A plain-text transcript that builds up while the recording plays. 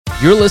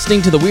You're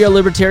listening to the We Are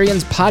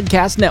Libertarians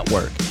podcast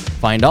network.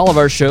 Find all of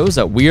our shows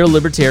at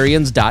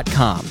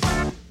wearelibertarians.com.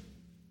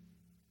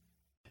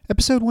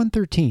 Episode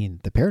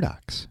 113, The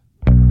Paradox.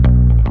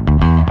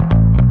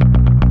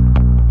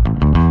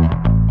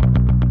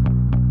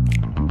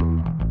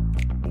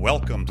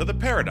 Welcome to The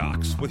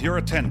Paradox with your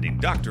attending,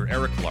 Dr.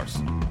 Eric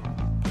Larson.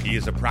 He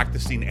is a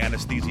practicing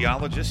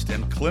anesthesiologist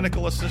and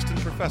clinical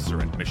assistant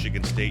professor at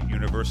Michigan State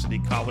University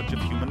College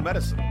of Human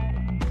Medicine.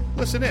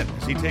 Listen in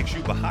as he takes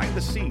you behind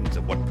the scenes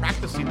of what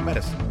practicing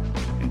medicine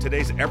in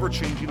today's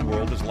ever-changing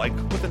world is like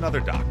with another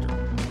doctor.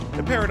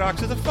 The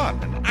Paradox is a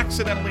fun and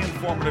accidentally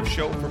informative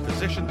show for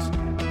physicians,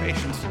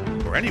 patients,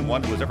 or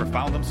anyone who has ever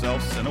found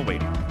themselves in a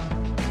waiting room.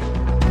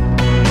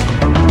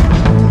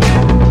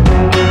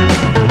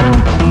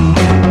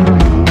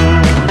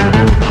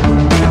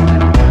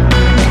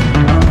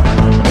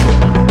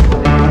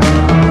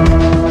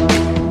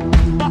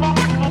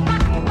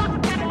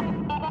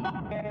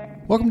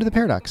 Welcome to The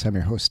Paradox. I'm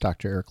your host,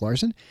 Dr. Eric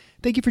Larson.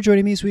 Thank you for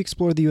joining me as we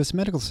explore the U.S.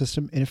 medical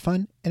system in a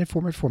fun and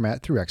informative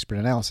format through expert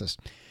analysis.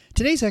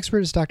 Today's expert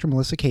is Dr.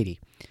 Melissa Cady.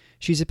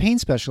 She's a pain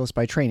specialist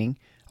by training,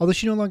 although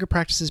she no longer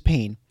practices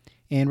pain,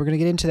 and we're going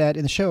to get into that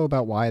in the show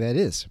about why that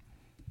is.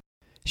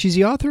 She's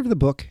the author of the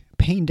book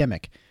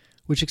Paindemic,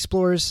 which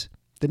explores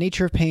the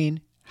nature of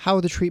pain, how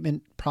the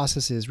treatment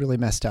process is really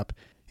messed up,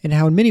 and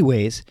how in many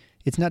ways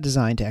it's not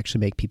designed to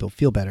actually make people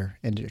feel better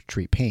and to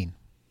treat pain.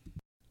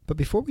 But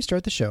before we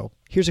start the show,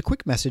 here's a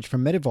quick message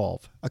from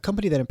MedEvolve, a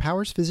company that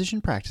empowers physician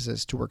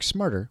practices to work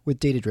smarter with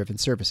data-driven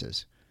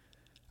services.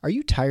 Are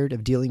you tired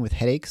of dealing with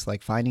headaches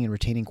like finding and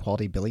retaining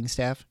quality billing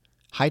staff,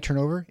 high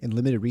turnover, and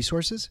limited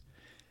resources?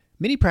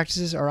 Many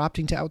practices are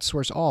opting to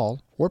outsource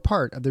all or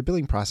part of their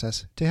billing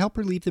process to help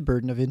relieve the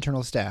burden of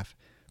internal staff,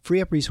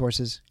 free up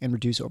resources, and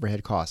reduce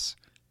overhead costs.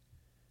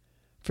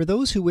 For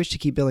those who wish to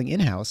keep billing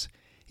in-house,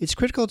 it's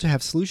critical to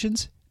have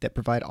solutions that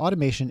provide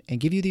automation and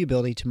give you the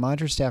ability to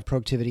monitor staff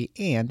productivity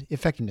and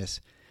effectiveness,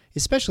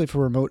 especially for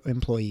remote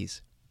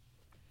employees.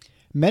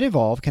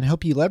 MedEvolve can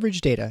help you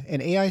leverage data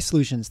and AI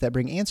solutions that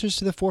bring answers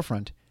to the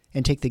forefront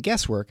and take the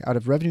guesswork out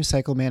of revenue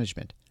cycle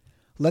management.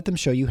 Let them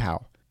show you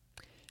how.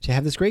 To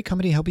have this great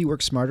company help you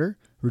work smarter,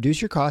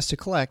 reduce your costs to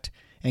collect,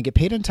 and get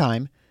paid on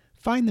time,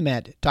 find them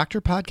at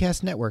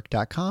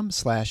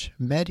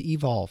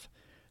drpodcastnetwork.com/medevolve.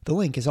 The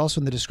link is also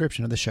in the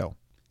description of the show.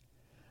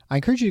 I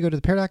encourage you to go to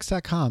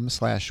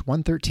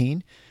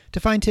theparadox.com/113 to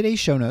find today's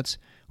show notes,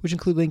 which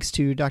include links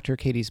to Dr.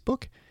 Cady's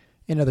book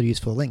and other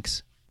useful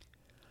links.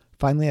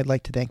 Finally, I'd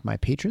like to thank my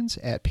patrons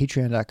at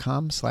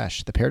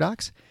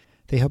patreon.com/theparadox.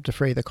 They help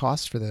defray the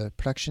costs for the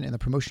production and the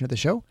promotion of the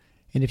show.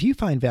 And if you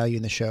find value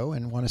in the show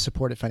and want to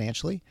support it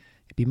financially,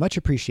 it'd be much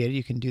appreciated.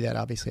 You can do that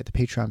obviously at the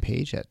Patreon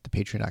page at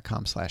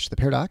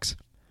thepatreon.com/theparadox.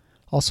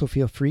 Also,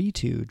 feel free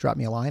to drop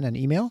me a line on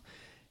email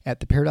at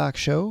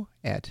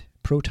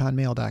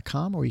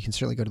theparadoxshow@protonmail.com, or you can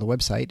certainly go to the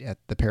website at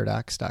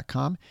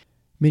theparadox.com.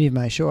 Many of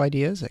my show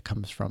ideas that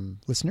comes from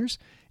listeners,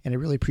 and I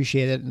really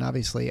appreciate it. And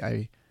obviously,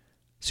 I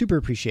super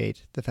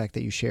appreciate the fact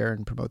that you share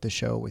and promote the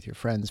show with your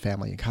friends,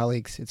 family, and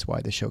colleagues. It's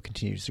why the show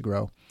continues to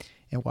grow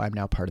and why I'm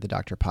now part of the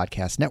Doctor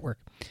Podcast Network.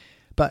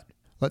 But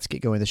let's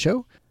get going with the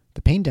show,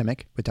 The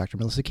Paindemic with Dr.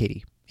 Melissa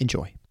Cady.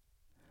 Enjoy.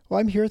 Well,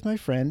 I'm here with my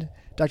friend,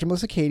 Dr.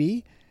 Melissa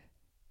Cady.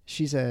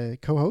 She's a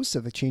co-host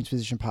of the Change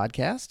Physician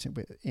podcast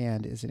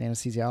and is an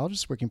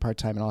anesthesiologist working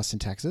part-time in Austin,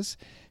 Texas.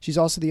 She's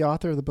also the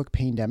author of the book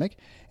Paindemic,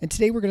 and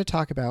today we're going to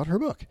talk about her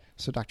book.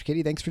 So, Dr.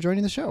 Cady, thanks for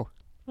joining the show.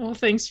 Well,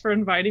 thanks for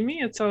inviting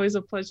me. It's always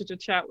a pleasure to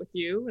chat with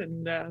you,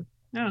 and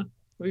yeah,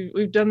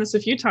 we've done this a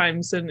few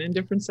times in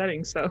different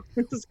settings, so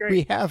this is great.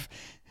 We have.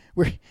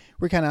 We're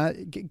kind of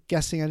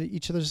guesting on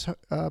each other's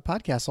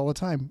podcasts all the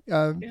time.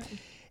 Yeah.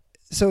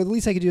 So the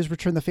least I could do is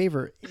return the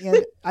favor.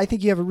 And I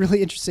think you have a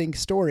really interesting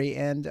story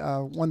and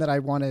one that I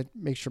want to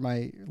make sure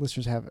my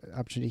listeners have an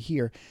opportunity to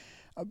hear.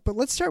 But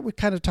let's start with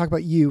kind of talk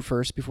about you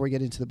first before we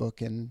get into the book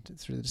and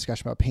sort of the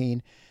discussion about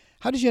pain.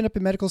 How did you end up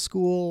in medical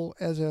school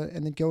and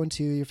then go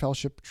into your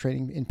fellowship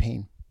training in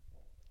pain?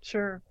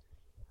 Sure.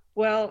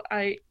 Well,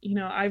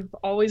 I've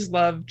always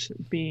loved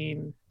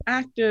being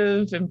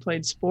active and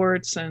played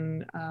sports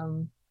and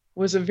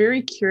was a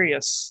very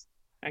curious,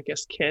 I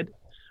guess, kid.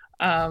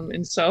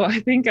 And so I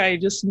think I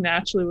just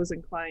naturally was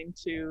inclined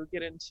to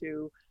get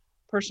into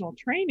personal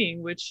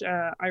training, which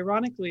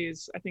ironically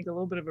is, I think, a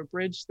little bit of a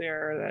bridge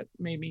there that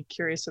made me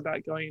curious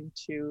about going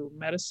to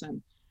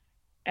medicine.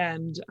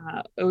 And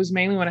it was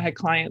mainly when I had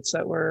clients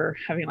that were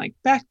having like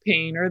back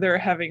pain or they're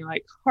having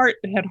like heart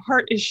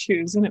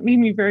issues. And it made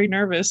me very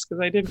nervous because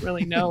I didn't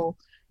really know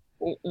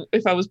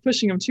if I was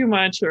pushing them too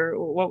much or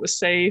what was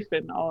safe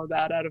and all of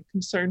that out of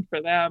concern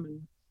for them.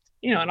 And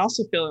and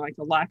also feeling like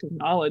a lack of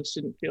knowledge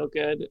didn't feel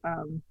good,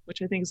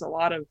 which I think is a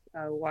lot of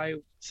why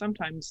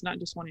sometimes not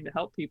just wanting to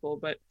help people,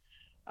 but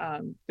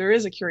there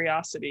is a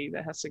curiosity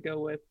that has to go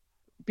with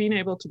being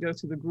able to go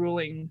through the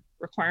grueling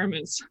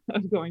requirements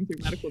of going through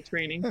medical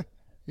training.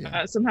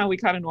 Yeah. Somehow we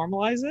kind of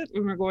normalize it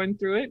when we're going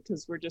through it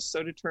because we're just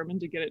so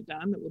determined to get it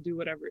done that we'll do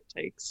whatever it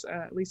takes.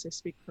 At least I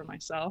speak for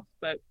myself.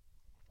 But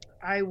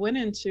I went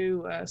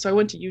into, I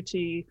went to UT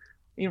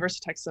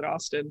University of Texas at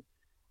Austin.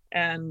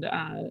 And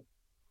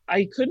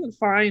I couldn't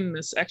find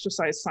this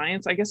exercise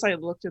science. I guess I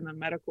looked in the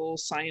medical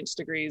science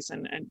degrees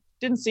and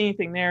didn't see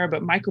anything there,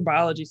 but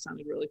microbiology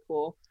sounded really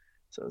cool.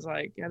 So I was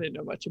like, I didn't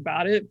know much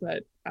about it,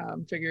 but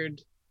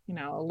figured,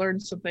 I'll learn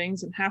some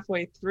things. And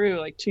halfway through,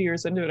 like 2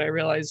 years into it, I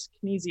realized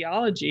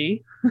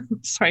kinesiology,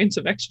 science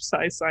of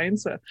exercise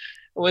science,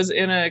 was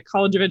in a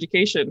college of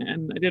education.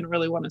 And I didn't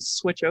really want to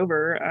switch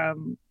over,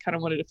 kind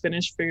of wanted to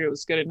finish, figured it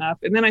was good enough.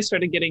 And then I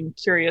started getting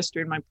curious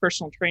during my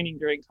personal training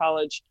during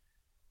college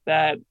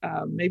that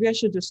maybe I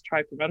should just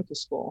try for medical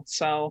school.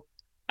 So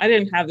I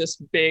didn't have this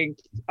big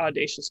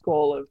audacious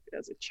goal of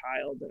as a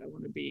child that I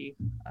want to be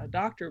a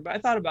doctor, but I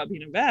thought about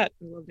being a vet.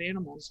 I loved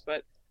animals.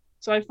 But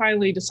so I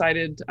finally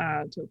decided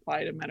to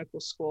apply to medical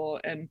school.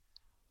 And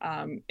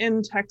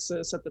in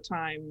Texas at the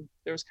time,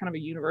 there was kind of a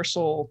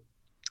universal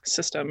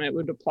system. It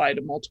would apply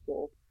to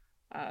multiple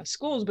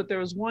schools, but there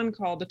was one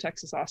called the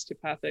Texas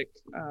Osteopathic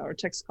or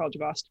Texas College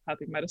of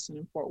Osteopathic Medicine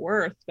in Fort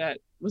Worth that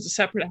was a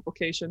separate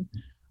application.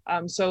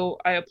 So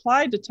I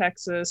applied to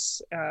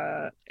Texas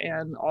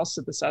and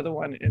also this other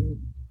one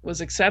and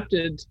was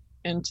accepted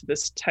into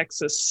this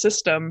Texas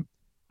system,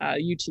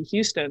 UT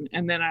Houston.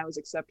 And then I was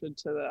accepted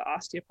to the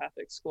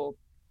osteopathic school.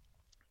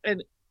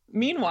 And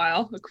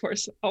meanwhile, of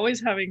course,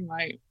 always having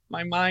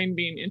my mind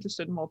being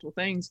interested in multiple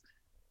things,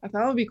 I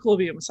thought it would be cool to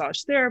be a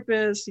massage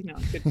therapist,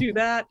 I could do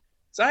that.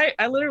 So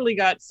I literally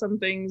got some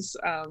things,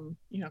 kind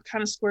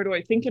of squared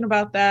away thinking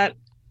about that.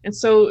 And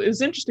so it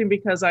was interesting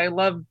because I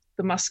loved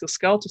the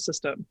musculoskeletal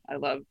system. I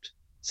loved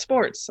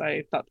sports.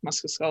 I thought the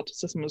musculoskeletal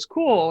system was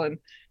cool and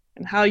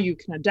how you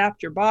can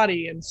adapt your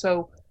body. And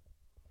so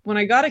when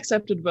I got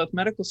accepted to both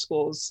medical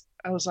schools,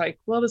 I was like,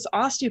 well, this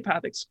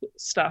osteopathic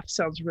stuff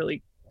sounds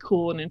really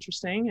cool and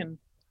interesting. And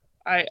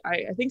I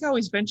think I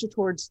always venture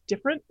towards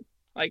different,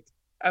 like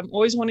I'm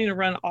always wanting to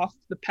run off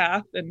the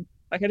path. And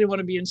like, I didn't want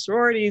to be in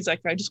sororities.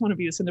 Like, I just want to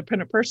be this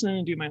independent person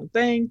and do my own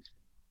thing.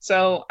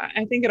 So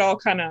I think it all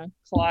kind of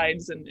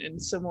collides in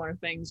similar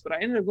things, but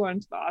I ended up going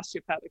to the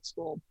osteopathic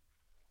school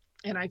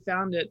and I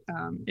found it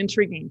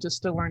intriguing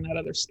just to learn that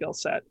other skill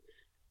set.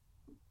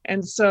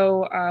 And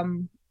so,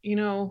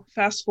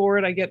 fast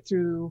forward, I get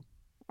through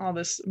all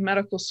this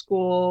medical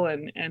school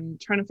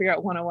and trying to figure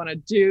out what I want to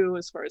do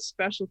as far as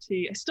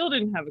specialty. I still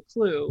didn't have a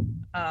clue.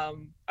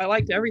 I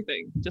liked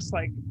everything, just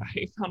like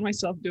I found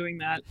myself doing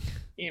that,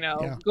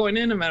 going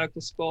into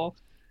medical school.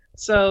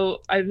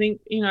 So I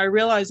think, I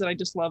realized that I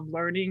just love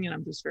learning and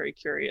I'm just very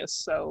curious.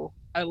 So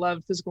I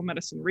love physical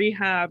medicine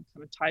rehab,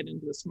 kind of tied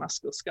into this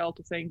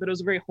musculoskeletal thing, but it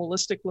was a very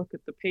holistic look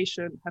at the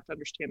patient, have to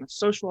understand the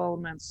social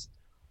elements,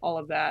 all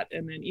of that.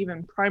 And then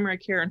even primary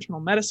care, internal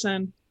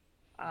medicine,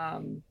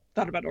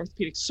 thought about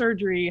orthopedic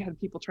surgery, had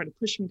people trying to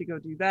push me to go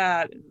do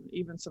that. And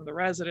even some of the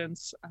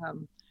residents,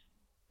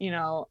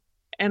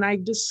 and I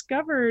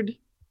discovered,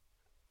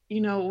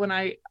 when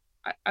I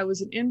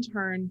was an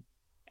intern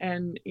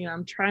and,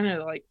 I'm trying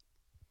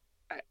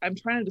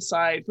to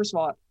decide, first of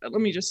all,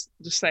 let me just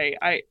say,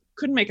 I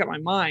couldn't make up my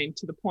mind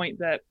to the point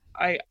that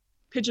I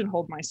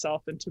pigeonholed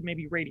myself into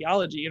maybe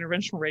radiology,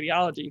 interventional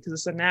radiology, because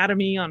it's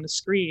anatomy on the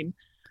screen,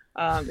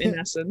 in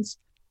essence.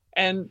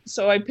 And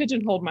so I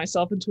pigeonholed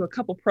myself into a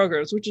couple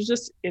programs, which is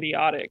just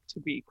idiotic, to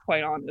be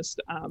quite honest.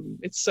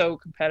 It's so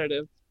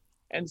competitive.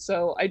 And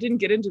so I didn't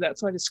get into that.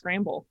 So I had to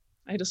scramble.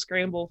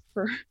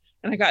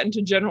 And I got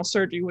into general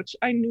surgery, which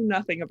I knew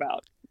nothing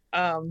about.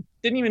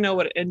 Didn't even know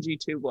what an NG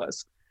tube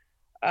was.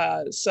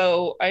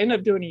 So I ended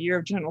up doing a year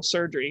of general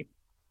surgery.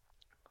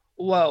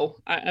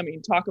 Whoa. I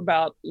mean, talk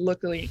about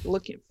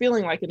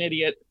feeling like an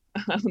idiot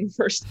on the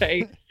first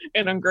day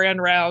and on grand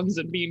rounds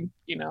and being,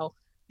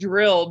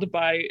 drilled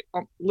by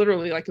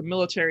literally like a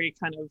military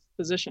kind of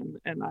physician.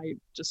 And I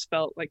just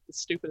felt like the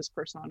stupidest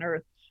person on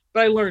earth,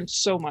 but I learned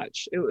so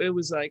much. It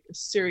was like a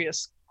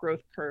serious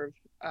growth curve.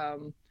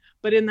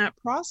 But in that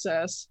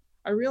process,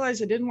 I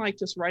realized I didn't like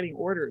just writing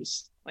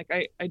orders. Like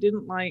I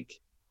didn't like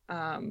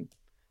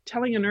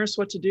telling a nurse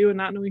what to do and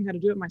not knowing how to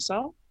do it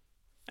myself.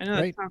 I know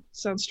that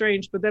sounds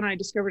strange, but then I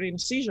discovered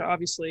anesthesia,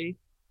 obviously,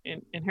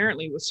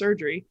 inherently with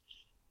surgery.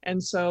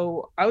 And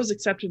so I was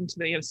accepted into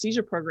the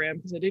anesthesia program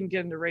because I didn't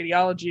get into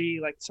radiology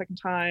like the second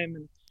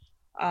time.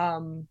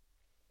 And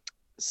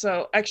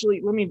so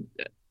actually,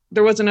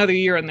 there was another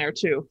year in there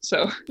too.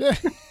 So,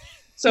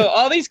 so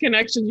all these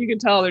connections, you can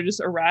tell they're just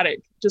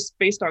erratic, just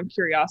based on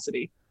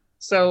curiosity.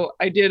 So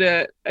I did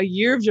a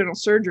year of general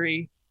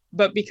surgery,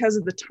 but because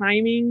of the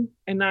timing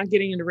and not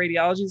getting into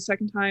radiology the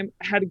second time,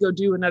 I had to go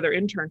do another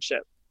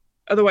internship.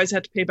 Otherwise I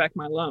had to pay back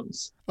my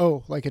loans.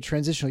 Oh, like a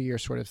transitional year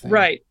sort of thing.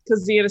 Right.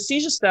 Because the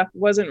anesthesia stuff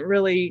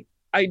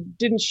I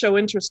didn't show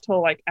interest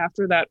till like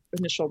after that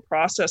initial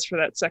process for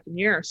that second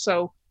year.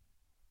 So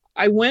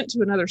I went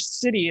to another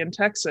city in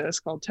Texas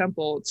called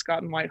Temple at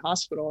Scott and White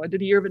Hospital. I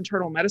did a year of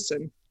internal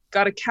medicine,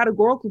 got a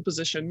categorical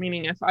position,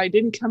 meaning if I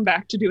didn't come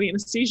back to doing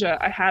anesthesia,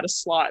 I had a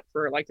slot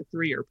for like a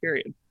 3-year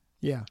period.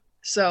 Yeah.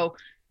 So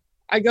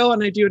I go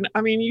and I do,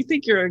 you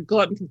think you're a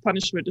glutton for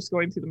punishment just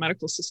going through the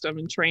medical system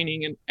and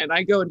training, and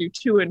I go and do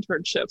 2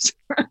 internships,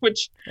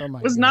 which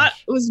was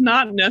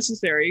not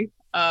necessary.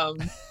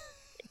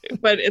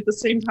 but at the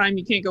same time,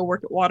 you can't go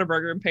work at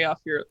Whataburger and pay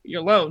off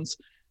your loans.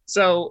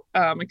 So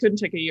I couldn't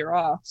take a year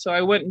off. So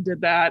I went and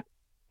did that.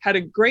 Had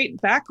a great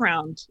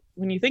background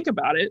when you think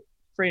about it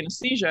for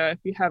anesthesia. If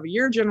you have a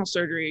year of general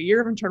surgery, a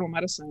year of internal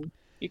medicine,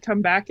 you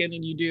come back in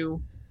and you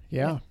do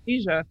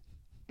anesthesia.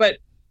 But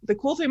the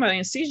cool thing about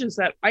anesthesia is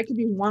that I could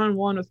be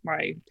one-on-one with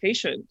my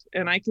patient,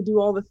 and I could do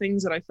all the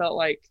things that I felt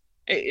like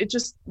it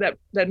just that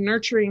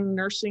nurturing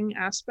nursing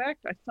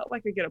aspect. I felt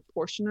like I get a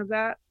portion of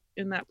that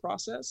in that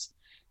process.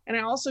 And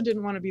I also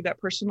didn't want to be that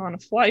person on a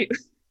flight.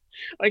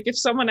 Like if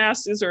someone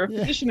asked, is there a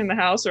physician in the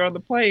house or on the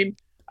plane?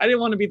 I didn't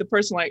want to be the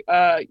person like,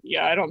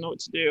 yeah, I don't know what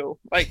to do.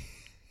 Like,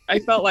 I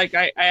felt like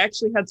I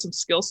actually had some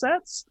skill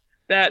sets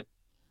that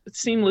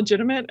seemed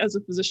legitimate as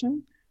a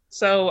physician.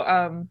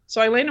 So,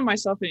 so I landed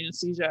myself in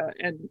anesthesia,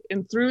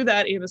 and through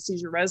that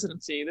anesthesia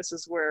residency, this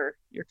is where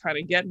you're kind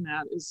of getting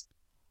at, is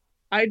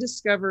I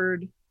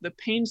discovered the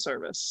pain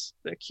service,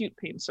 the acute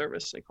pain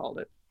service, they called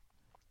it.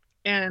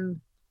 And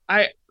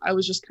I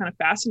was just kind of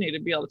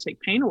fascinated to be able to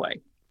take pain away,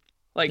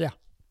 like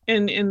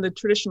in the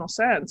traditional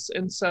sense.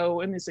 And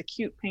so in these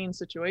acute pain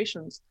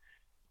situations,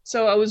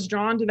 so I was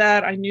drawn to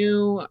that. I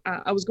knew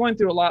I was going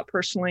through a lot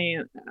personally.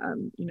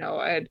 You know,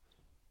 I had,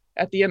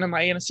 at the end of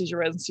my anesthesia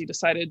residency,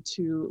 decided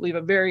to leave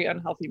a very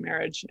unhealthy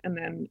marriage. And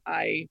then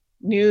I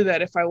knew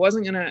that if I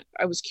wasn't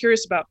I was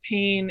curious about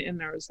pain, and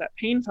there was that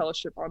pain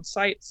fellowship on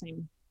site,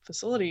 same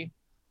facility.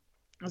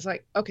 I was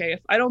like, okay,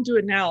 if I don't do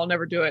it now, I'll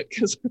never do it.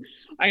 Because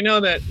I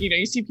know that, you know,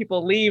 you see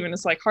people leave and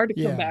it's like hard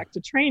to come back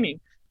to training.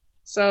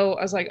 So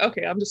I was like,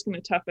 okay, I'm just going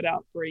to tough it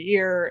out for a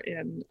year,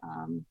 and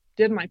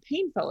did my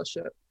pain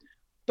fellowship.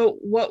 But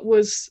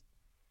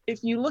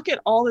if you look at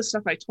all the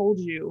stuff I told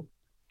you,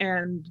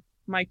 and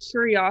my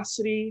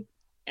curiosity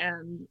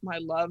and my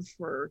love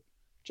for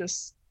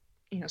just,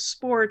 you know,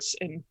 sports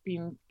and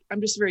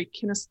I'm just very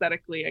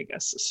kinesthetically, I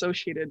guess,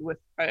 associated with,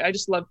 I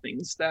just love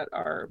things that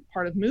are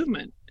part of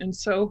movement. And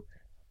so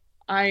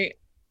I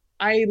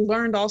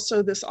learned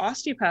also this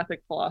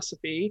osteopathic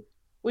philosophy,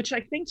 which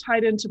I think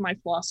tied into my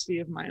philosophy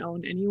of my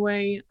own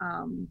anyway,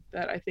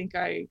 that I think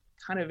I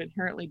kind of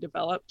inherently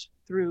developed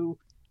through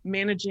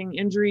managing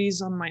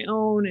injuries on my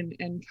own,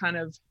 and kind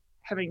of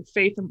having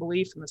faith and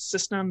belief in the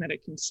system that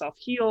it can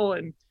self-heal.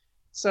 And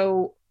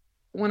so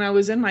when I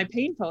was in my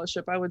pain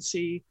fellowship, I would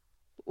see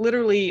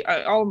literally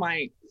all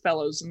my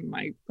fellows in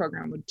my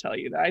program would tell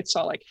you that I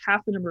saw like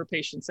half the number of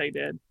patients they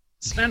did,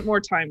 spent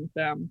more time with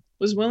them,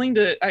 was willing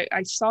to,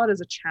 I saw it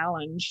as a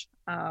challenge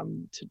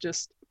to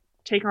just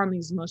take on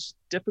these most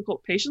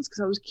difficult patients, because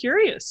I was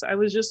curious. I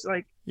was just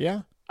like,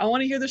 I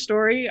want to hear their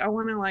story. I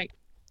want to like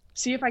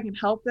see if I can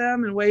help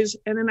them in ways.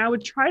 And then I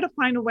would try to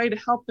find a way to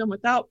help them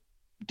without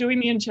doing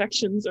the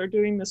injections or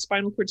doing the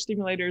spinal cord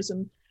stimulators.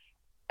 And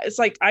it's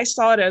like, I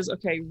saw it as,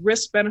 okay,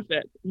 risk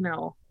benefit. You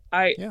know,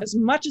 as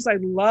much as I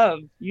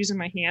love using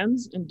my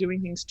hands and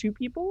doing things to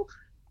people,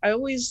 I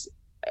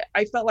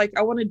felt like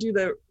I want to do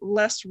the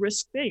less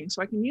risk thing.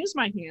 So I can use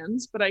my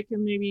hands, but I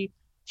can maybe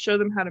show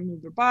them how to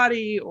move their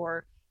body,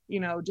 or, you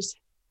know, just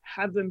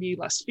have them be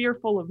less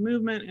fearful of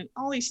movement, and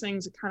all these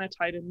things that kind of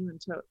tied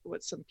into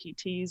what some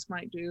PTs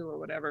might do or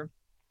whatever.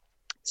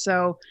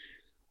 So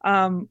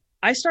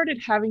I started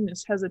having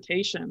this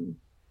hesitation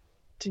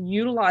to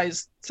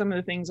utilize some of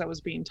the things I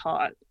was being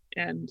taught,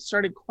 and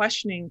started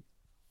questioning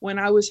when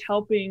I was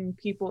helping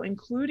people,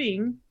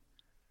 including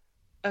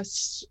a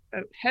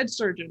head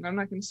surgeon, I'm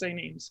not going to say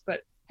names,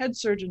 but head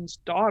surgeon's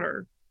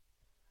daughter,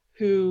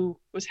 who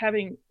was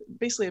having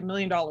basically $1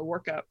 million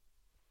workup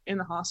in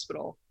the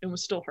hospital and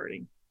was still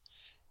hurting.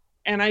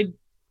 And I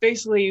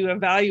basically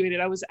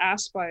evaluated, I was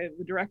asked by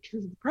the director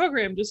of the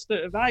program just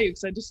to evaluate,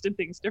 because I just did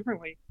things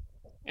differently.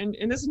 And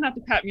this is not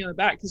to pat me on the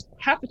back, because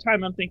half the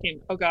time I'm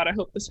thinking, oh God, I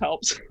hope this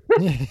helps.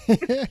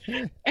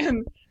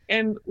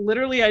 And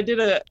literally I did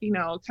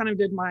kind of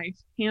did my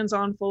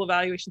hands-on full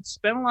evaluation,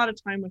 spent a lot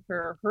of time with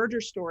her, heard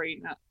her story.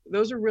 Now,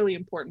 those are really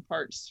important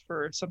parts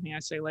for something I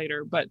say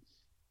later, but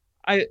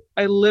I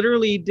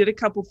literally did a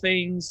couple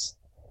things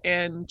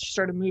and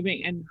started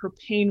moving, and her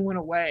pain went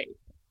away.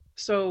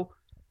 So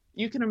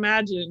you can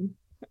imagine,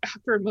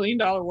 after $1 million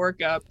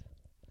workup,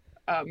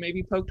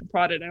 maybe poked and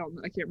prodded,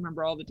 I can't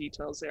remember all the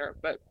details there,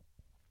 but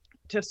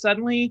to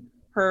suddenly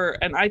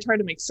and I tried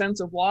to make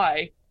sense of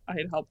why I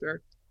had helped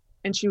her,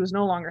 and she was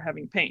no longer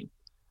having pain.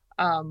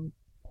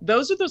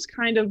 Those are those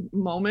kind of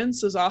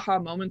moments, those aha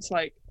moments,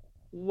 like,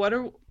 what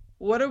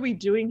are we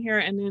doing here?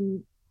 And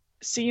then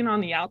seeing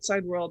on the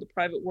outside world, the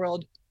private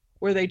world,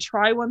 where they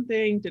try one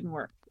thing, didn't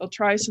work. They'll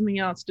try something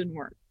else, didn't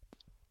work.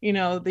 You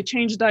know, they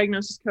change the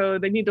diagnosis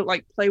code. They need to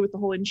like play with the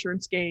whole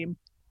insurance game.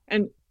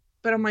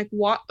 But I'm like,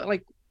 what?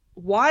 Like,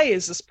 why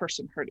is this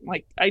person hurting?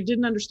 Like, I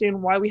didn't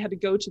understand why we had to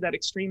go to that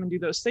extreme and do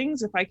those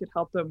things if I could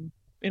help them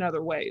in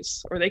other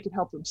ways, or they could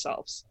help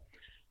themselves.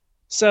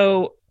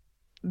 So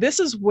this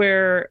is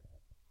where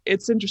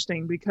it's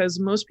interesting, because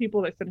most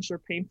people that finish their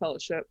pain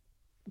fellowship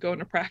go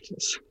into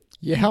practice.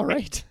 Yeah,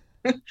 right.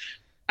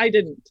 I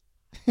didn't.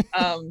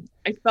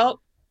 I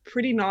felt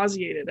pretty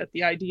nauseated at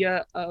the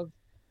idea of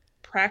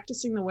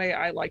practicing the way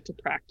I like to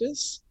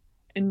practice,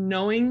 and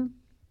knowing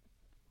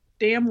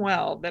damn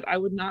well that I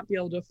would not be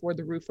able to afford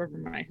the roof over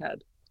my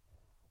head,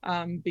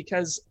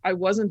 because I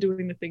wasn't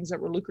doing the things that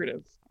were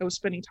lucrative. I was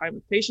spending time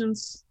with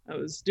patients. I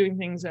was doing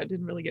things that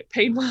didn't really get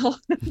paid well.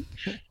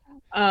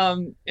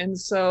 And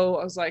so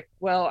I was like,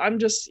 well, I'm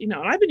just, and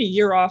I've been a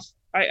year off.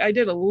 I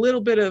did a little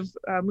bit of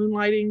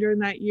moonlighting during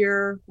that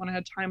year when I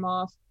had time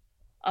off.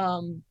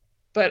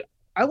 But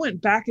I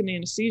went back in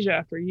anesthesia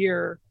after a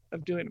year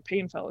of doing a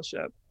pain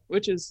fellowship,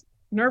 which is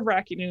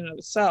nerve-wracking in and of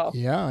itself.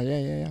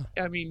 Yeah.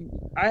 I mean,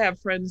 I have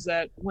friends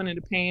that went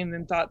into pain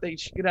and thought they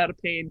should get out of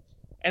pain,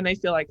 and they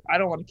feel like, I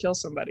don't want to kill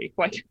somebody.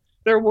 Like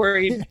they're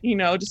worried,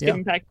 just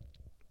getting back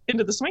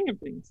into the swing of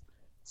things.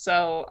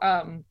 So,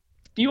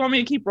 do you want me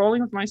to keep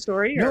rolling with my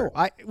story? Or?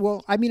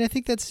 No, I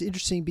think that's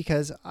interesting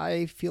because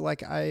I feel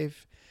like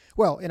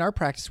in our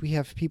practice, we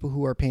have people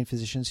who are pain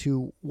physicians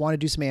who want to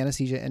do some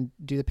anesthesia and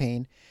do the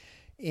pain,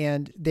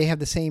 and they have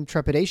the same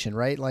trepidation,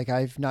 right? Like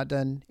I've not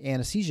done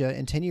anesthesia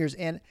in 10 years.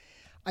 And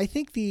I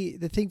think the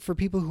thing for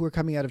people who are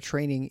coming out of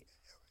training,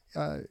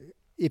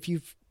 if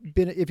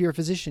you're a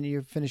physician,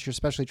 you've finished your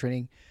specialty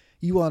training,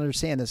 you will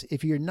understand this.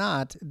 If you're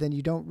not, then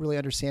you don't really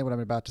understand what I'm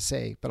about to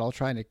say, but I'll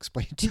try and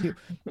explain it to you.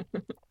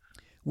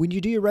 When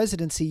you do your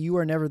residency, you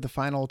are never the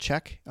final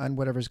check on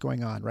whatever's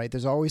going on, right?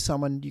 There's always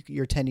someone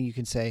you're attending. You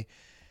can say,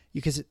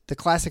 because the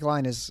classic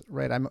line is,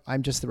 right,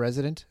 I'm just the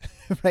resident,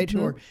 right?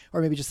 Mm-hmm.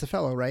 Or maybe just the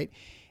fellow, right?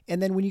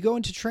 And then when you go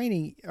into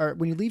training, or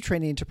when you leave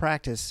training into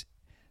practice,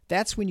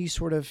 that's when you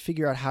sort of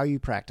figure out how you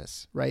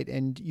practice, right?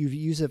 And you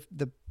use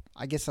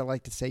I guess I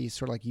like to say you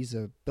sort of like use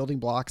the building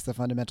blocks, the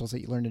fundamentals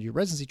that you learned in your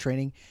residency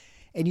training,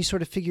 and you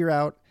sort of figure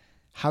out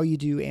how you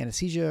do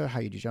anesthesia, how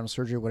you do general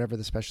surgery, whatever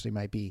the specialty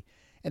might be.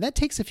 And that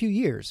takes a few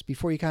years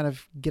before you kind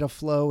of get a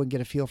flow and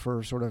get a feel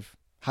for sort of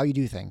how you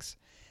do things.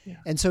 Yeah.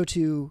 And so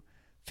to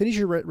finish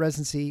your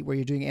residency where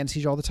you're doing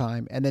anesthesia all the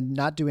time and then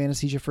not do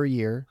anesthesia for a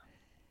year,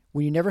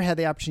 when you never had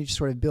the opportunity to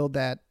sort of build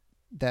that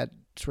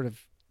sort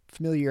of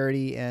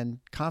familiarity and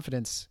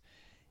confidence,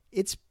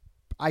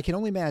 I can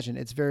only imagine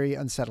it's very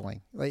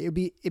unsettling. Like it'd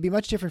be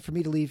much different for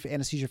me to leave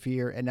anesthesia for a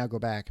year and now go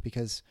back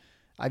because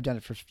I've done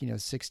it for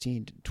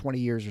 16, 20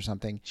 years or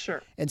something.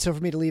 Sure. And so for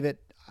me to leave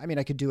it,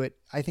 I could do it.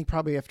 I think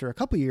probably after a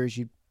couple of years,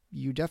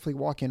 you definitely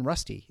walk in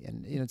rusty,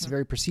 and it's a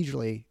very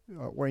procedurally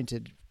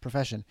oriented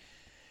profession.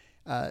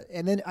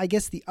 And then I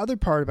guess the other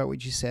part about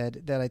what you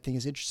said that I think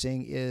is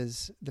interesting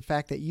is the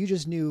fact that you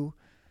just knew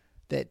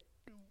that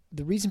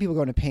the reason people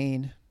go into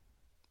pain,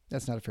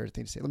 that's not a fair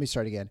thing to say. Let me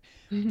start again.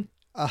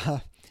 Mm-hmm.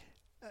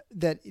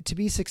 That to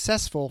be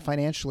successful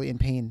financially in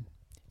pain,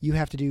 you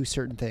have to do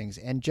certain things.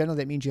 And generally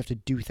that means you have to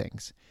do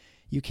things.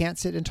 You can't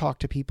sit and talk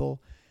to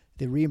people.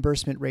 The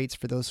reimbursement rates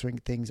for those sort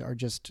of things are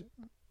just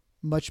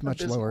much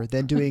lower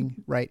than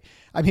doing, like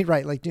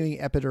doing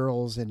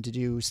epidurals and to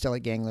do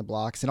stellate ganglion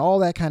blocks and all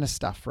that kind of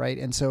stuff, right?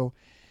 And so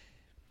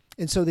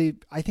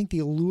I think the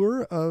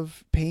allure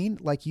of pain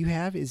like you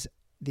have is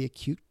the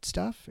acute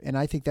stuff. And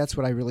I think that's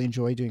what I really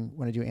enjoy doing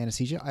when I do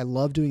anesthesia. I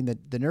love doing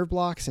the nerve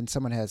blocks, and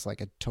someone has like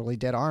a totally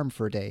dead arm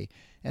for a day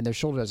and their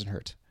shoulder doesn't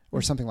hurt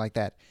or something like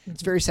that. Mm-hmm.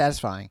 It's very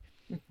satisfying.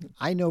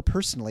 I know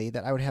personally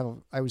that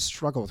I would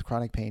struggle with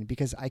chronic pain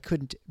because I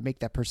couldn't make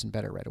that person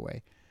better right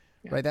away,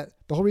 right? That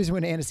the whole reason I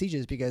went to anesthesia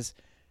is because,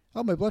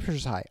 my blood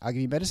pressure's high. I'll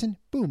give you medicine.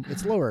 Boom,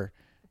 it's lower.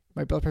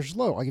 My blood pressure's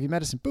low. I'll give you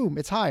medicine. Boom,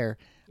 it's higher.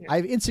 Yeah. I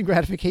have instant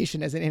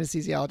gratification as an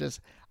anesthesiologist.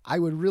 I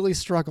would really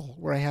struggle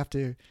where I have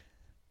to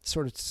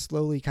sort of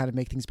slowly kind of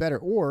make things better,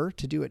 or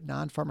to do it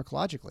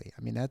non-pharmacologically.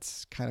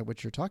 That's kind of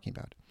what you're talking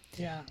about.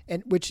 Yeah.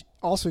 And which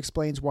also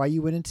explains why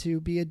you went into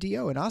be a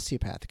DO, an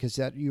osteopath, because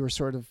that you were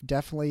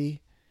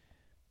definitely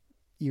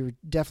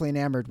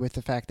enamored with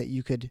the fact that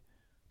you could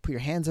put your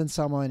hands on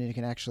someone and you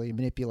can actually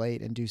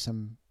manipulate and do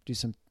some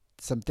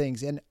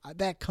things. And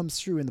that comes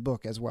through in the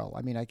book as well.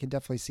 I can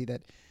definitely see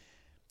that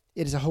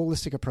it is a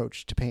holistic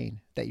approach to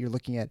pain that you're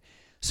looking at.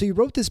 So you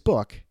wrote this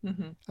book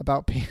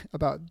about pain,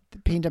 about the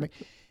pandemic.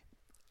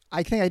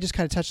 I think I just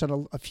kind of touched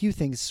on a few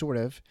things sort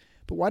of,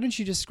 but why don't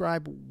you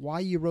describe why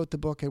you wrote the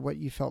book and what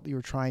you felt you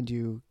were trying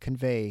to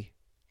convey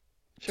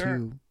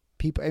to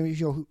people,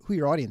 who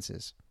your audience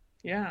is?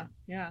 Yeah.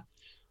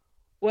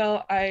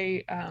 Well,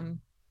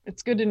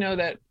 it's good to know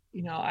that,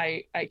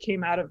 I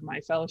came out of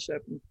my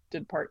fellowship and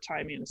did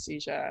part-time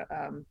anesthesia.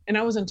 And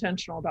I was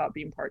intentional about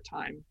being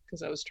part-time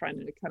because I was trying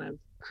to kind of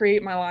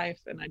create my life,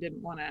 and I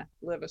didn't want to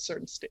live a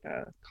certain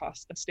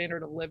a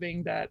standard of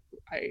living that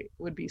I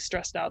would be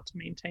stressed out to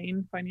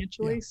maintain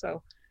financially. Yeah.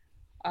 So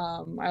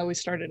I always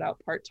started out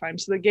part-time.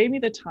 So they gave me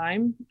the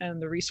time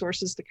and the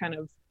resources to kind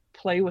of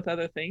play with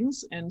other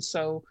things. And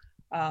so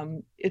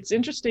it's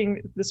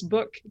interesting, this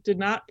book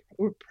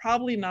would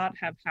probably not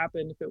have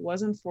happened if it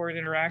wasn't for an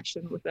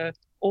interaction with an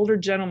older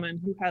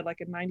gentleman who had like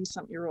a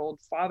 90-something-year-old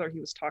father he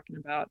was talking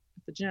about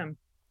at the gym.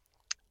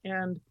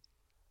 And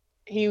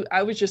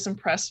I was just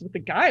impressed with the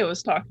guy I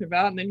was talking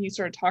about. And then he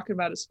started talking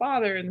about his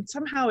father, and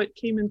somehow it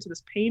came into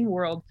this pain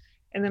world.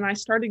 And then I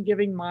started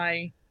giving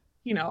I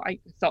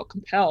felt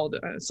compelled.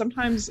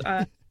 Sometimes,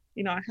 I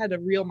had to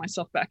reel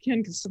myself back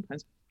in because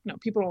sometimes,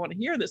 people don't want to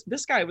hear this.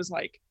 This guy was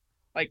like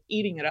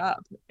eating it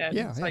up. And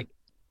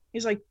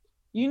he's like,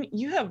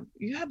 you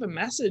have a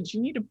message,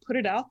 you need to put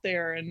it out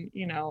there. And,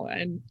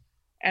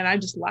 and I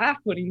just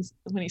laughed when he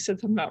said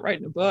something about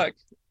writing a book,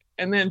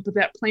 but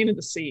that planted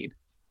the seed.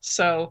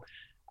 So,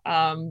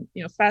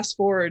 fast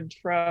forward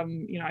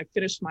from, I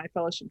finished my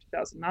fellowship in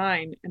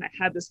 2009, and I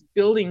had this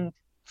building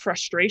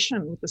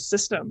frustration with the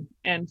system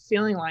and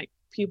feeling like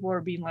people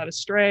are being led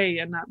astray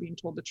and not being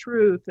told the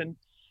truth.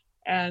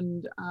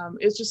 And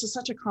it's just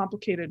such a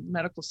complicated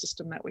medical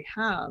system that we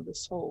have,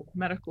 this whole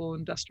medical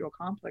industrial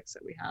complex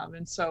that we have.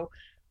 And so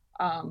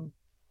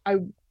I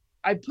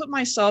put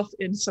myself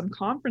in some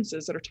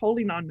conferences that are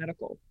totally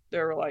non-medical.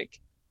 They're like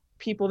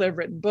people that have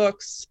written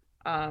books,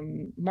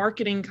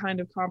 marketing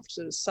kind of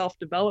conferences,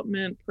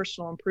 self-development,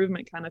 personal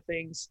improvement kind of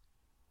things.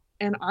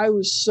 And I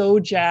was so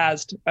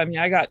jazzed. I mean,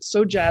 I got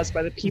so jazzed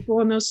by the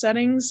people in those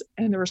settings,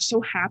 and they were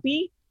so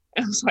happy.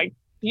 And I was like,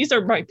 these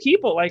are my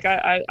people. Like,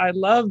 I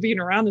love being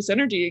around this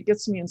energy. It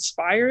gets me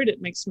inspired.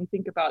 It makes me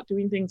think about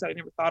doing things I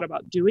never thought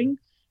about doing.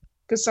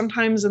 Because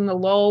sometimes in the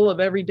lull of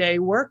everyday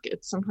work,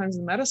 it's sometimes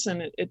in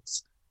medicine, a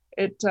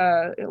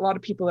lot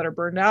of people that are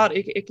burned out,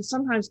 it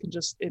sometimes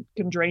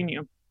can drain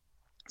you.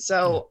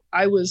 So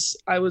I was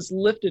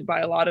lifted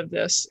by a lot of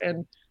this.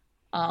 And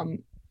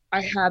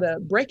I had a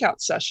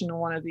breakout session in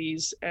one of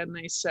these, and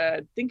they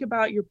said, think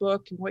about your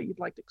book and what you'd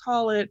like to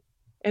call it.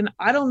 And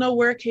I don't know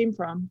where it came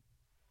from.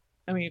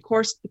 I mean, of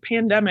course, the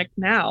pandemic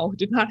now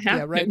did not happen.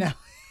 Yeah, right now.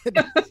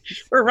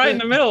 We're right in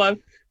the middle of,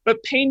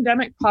 but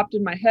pandemic popped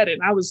in my head,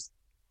 and I was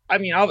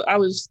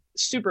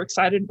super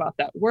excited about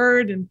that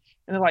word. And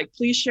they're like,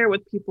 please share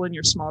with people in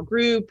your small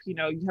group. You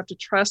have to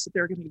trust that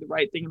they're going to do the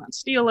right thing and not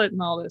steal it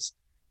and all this.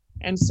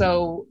 And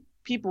so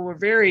people were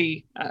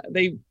very,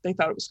 they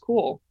thought it was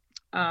cool.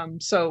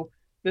 So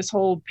this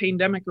whole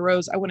pandemic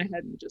arose. I went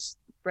ahead and just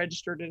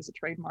registered it as a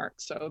trademark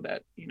so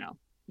that, you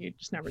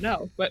just never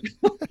know. But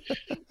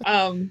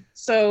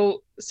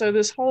so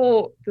this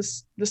whole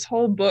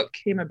book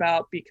came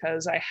about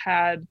because I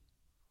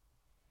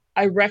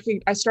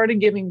started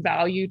giving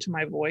value to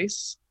my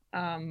voice.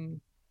 And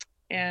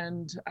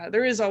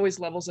there is always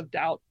levels of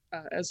doubt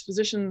as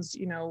physicians.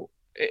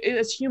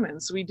 As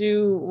humans, we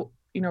do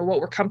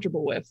what we're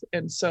comfortable with.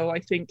 And so I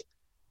think,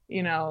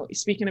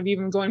 speaking of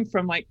even going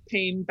from like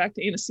pain back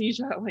to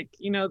anesthesia, like,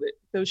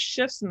 those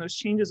shifts and those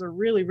changes are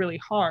really, really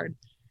hard.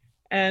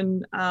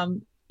 And,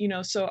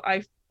 so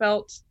I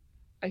felt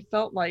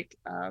like,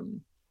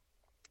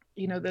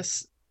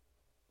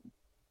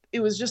 it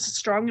was just a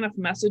strong enough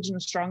message and a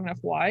strong enough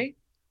why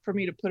for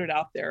me to put it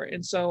out there.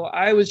 And so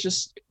I was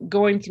just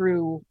going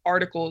through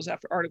articles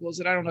after articles,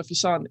 and I don't know if you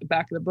saw in the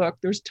back of the book,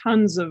 there's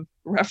tons of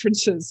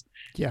references,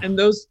 and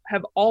those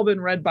have all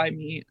been read by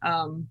me.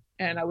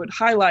 And I would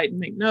highlight and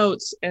make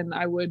notes, and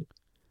I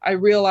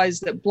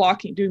realized that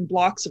doing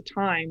blocks of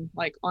time,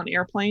 like on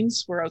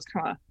airplanes where I was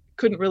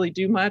couldn't really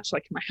do much,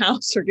 like in my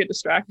house or get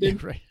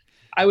distracted. Yeah, right.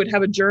 I would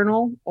have a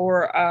journal,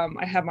 or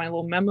I have my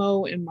little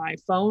memo in my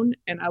phone,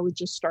 and I would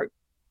just start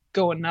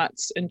going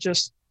nuts, and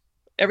just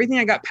everything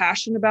I got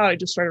passionate about, I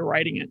just started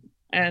writing it.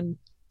 And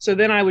so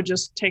then I would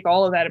just take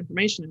all of that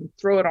information and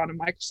throw it on a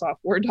Microsoft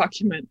Word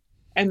document.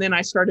 And then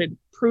I started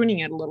pruning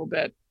it a little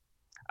bit.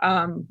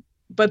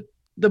 But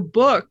the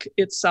book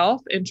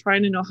itself, and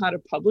trying to know how to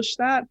publish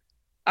that,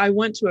 I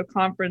went to a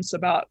conference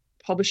about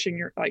publishing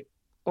your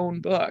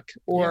own book,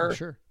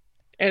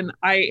 and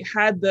I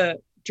had the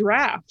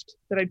draft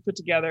that I'd put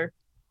together,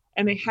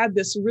 and they had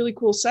this really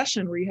cool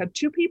session where you had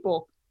two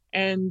people,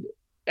 and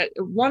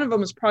one of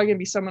them was probably going to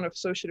be someone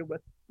associated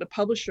with the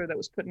publisher that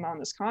was putting on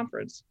this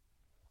conference.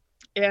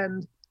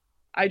 And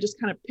I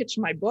just kind of pitched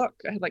my book.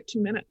 I had like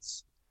 2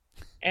 minutes,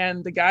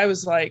 and the guy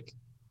was like,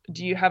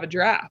 do you have a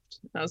draft?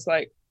 And I was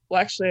like,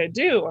 well, actually I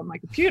do, on my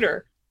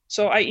computer.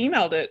 So I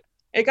emailed it.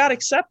 It got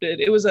accepted.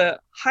 It was a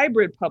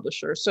hybrid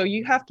publisher, so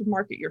you have to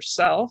market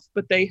yourself,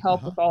 but they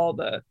help with all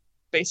the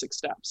basic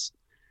steps.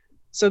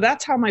 So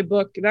that's how my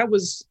book, that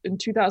was in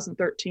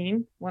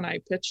 2013 when I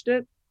pitched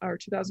it, or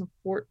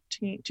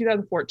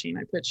 2014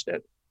 I pitched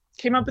it.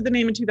 Came up with the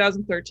name in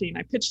 2013.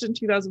 I pitched it in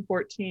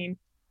 2014,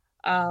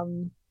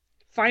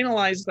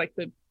 finalized like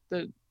the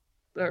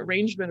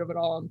arrangement of it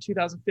all in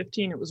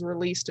 2015. It was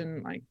released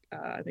in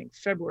I think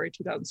February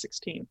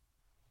 2016.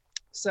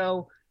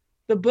 So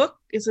the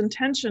book's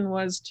intention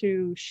was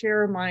to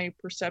share my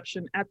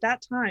perception at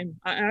that time.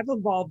 I've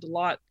evolved a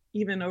lot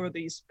even over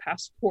these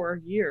past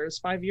 5 years,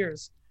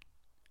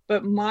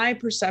 but my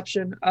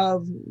perception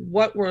of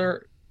what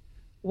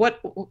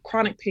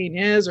chronic pain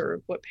is,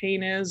 or what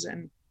pain is,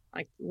 and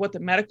like what the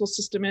medical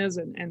system is,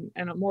 and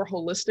a more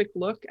holistic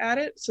look at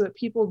it, so that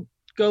people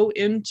go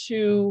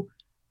into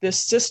this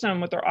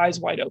system with their eyes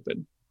wide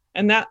open.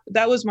 And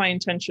that was my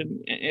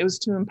intention. It was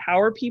to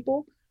empower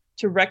people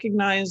to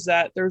recognize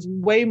that there's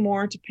way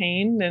more to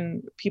pain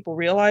than people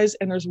realize,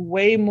 and there's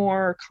way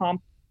more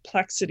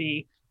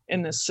complexity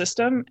in this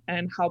system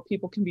and how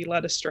people can be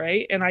led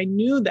astray. And I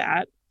knew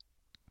that,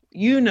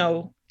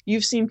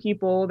 you've seen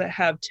people that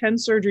have 10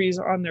 surgeries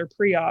on their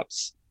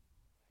pre-ops,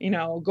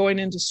 going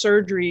into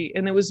surgery,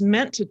 and it was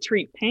meant to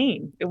treat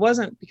pain. It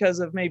wasn't because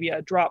of maybe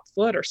a dropped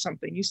foot or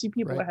something. You see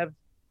people that have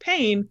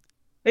pain,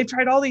 they've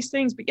tried all these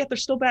things, but yet they're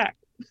still back.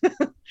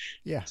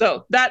 Yeah.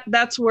 So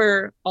that's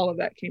where all of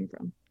that came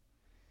from.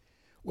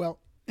 Well,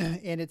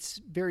 and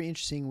it's very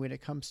interesting when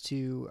it comes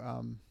to,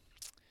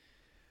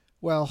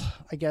 well,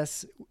 I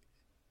guess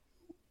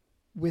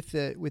with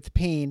the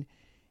pain,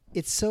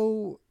 it's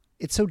so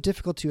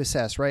difficult to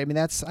assess, right? I mean,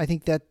 I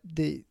think that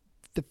the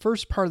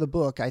first part of the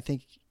book, I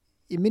think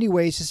in many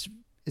ways just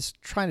is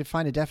trying to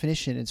find a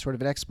definition and sort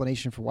of an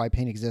explanation for why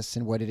pain exists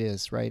and what it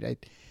is, right?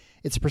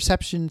 It's a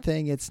perception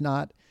thing. It's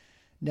not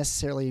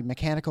necessarily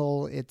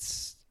mechanical.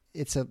 It's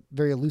a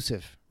very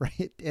elusive,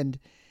 right? And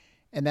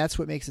that's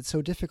what makes it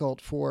so difficult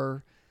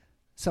for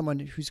someone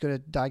who's going to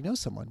diagnose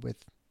someone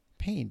with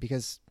pain,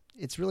 because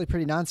it's really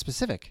pretty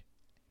nonspecific,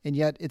 and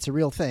yet it's a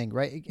real thing,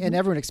 right? And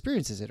everyone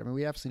experiences it. I mean,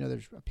 we absolutely know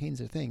there's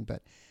pain's a thing,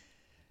 but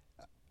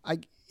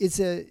is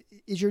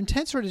your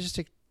intent sort of just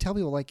to tell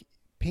people like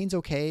pain's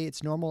okay,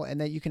 it's normal, and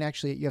that you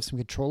have some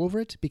control over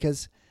it?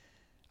 Because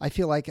I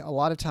feel like a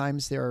lot of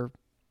times there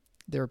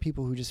are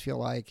people who just feel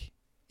like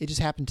it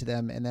just happened to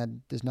them, and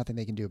then there's nothing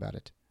they can do about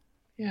it.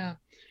 Yeah.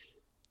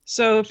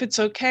 So if it's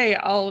okay,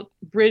 I'll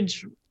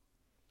bridge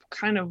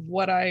kind of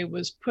what I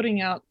was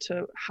putting out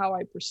to how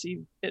I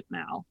perceive it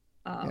now.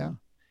 I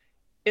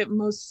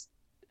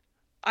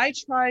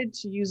tried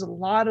to use a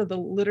lot of the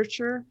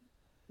literature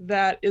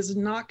that is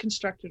not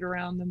constructed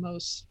around the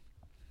most,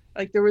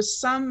 like there was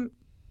some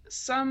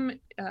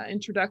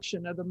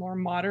introduction of the more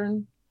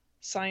modern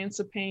science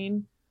of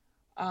pain.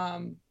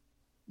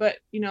 But,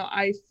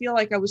 I feel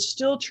like I was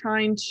still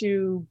trying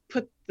to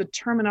put the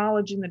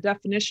terminology and the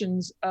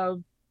definitions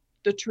of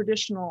the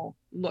traditional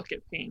look at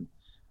pain.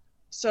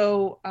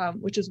 So,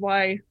 which is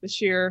why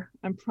this year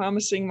I'm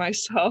promising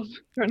myself,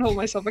 trying to hold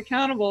myself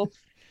accountable,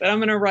 that I'm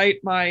going to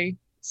write my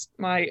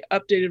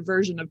updated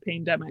version of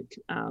Paindemic,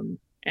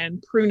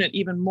 and prune it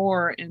even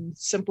more and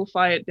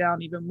simplify it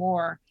down even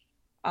more,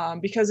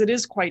 because it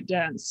is quite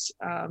dense,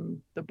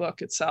 the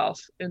book itself.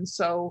 And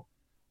so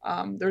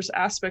there's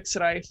aspects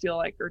that I feel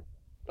like are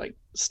like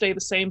stay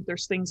the same.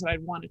 There's things that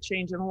I'd want to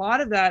change. And a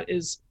lot of that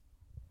is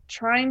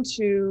trying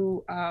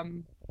to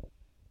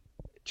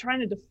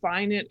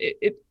define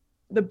it.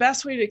 The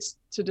best way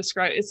to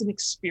describe it, it's an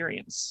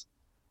experience.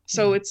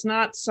 So it's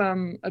not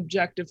some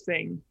objective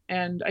thing.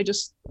 And I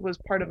just was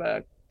part of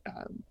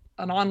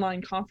an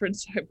online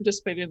conference I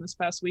participated in this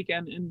past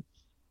weekend,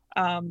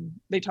 and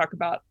they talk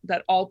about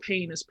that all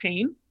pain is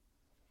pain.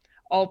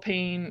 All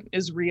pain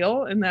is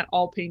real, and that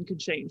all pain could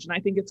change. And I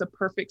think it's a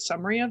perfect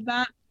summary of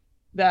that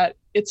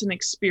it's an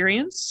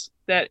experience,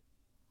 that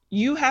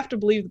you have to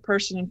believe the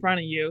person in front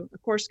of you.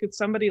 Of course, could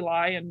somebody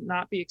lie and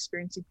not be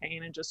experiencing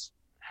pain and just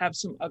have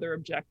some other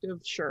objective?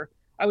 Sure.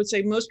 I would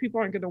say most people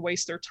aren't going to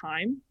waste their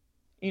time.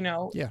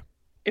 Yeah.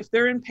 If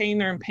they're in pain,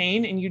 they're in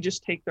pain, and you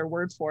just take their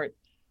word for it.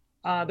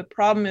 The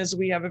problem is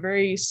we have a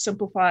very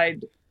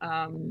simplified,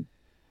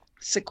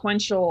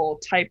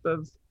 sequential type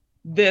of,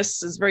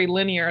 this is very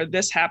linear,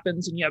 this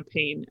happens and you have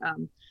pain.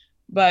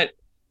 But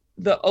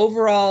the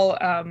overall,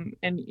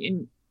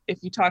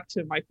 if you talk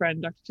to my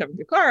friend, Dr. Kevin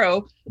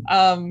Coccaro,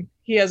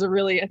 he has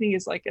I think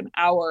it's like an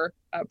hour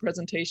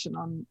presentation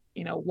on,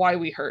 why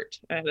we hurt,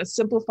 and a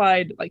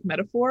simplified like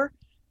metaphor.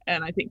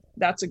 And I think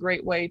that's a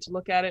great way to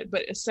look at it.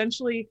 But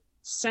essentially,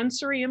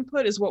 sensory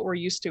input is what we're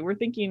used to. We're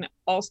thinking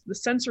also the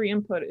sensory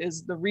input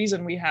is the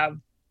reason we have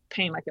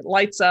pain, like it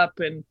lights up,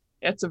 and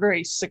it's a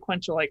very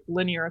sequential, like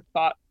linear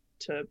thought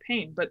to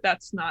pain. But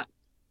that's not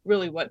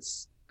really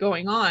what's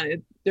going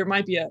on. There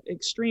might be an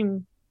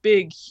extreme,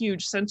 big,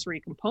 huge sensory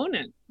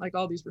component, like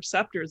all these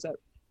receptors that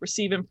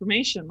receive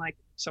information, like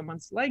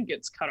someone's leg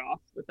gets cut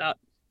off without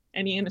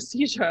any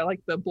anesthesia,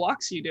 like the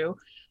blocks you do.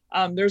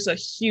 There's a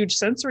huge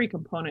sensory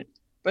component,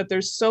 but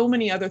there's so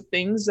many other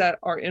things that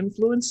are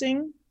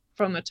influencing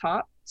from the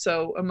top.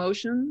 So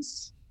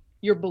emotions,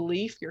 your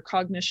belief, your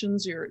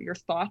cognitions, your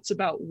thoughts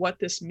about what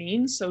this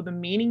means. So the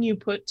meaning you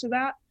put to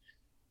that,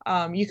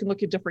 you can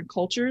look at different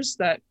cultures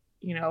that,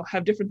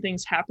 have different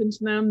things happen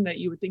to them that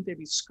you would think they'd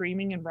be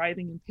screaming and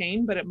writhing in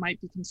pain, but it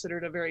might be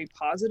considered a very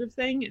positive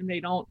thing. And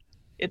they don't,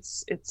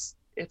 it's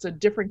a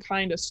different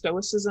kind of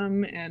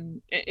stoicism.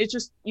 And it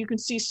just, you can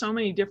see so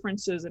many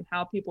differences in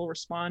how people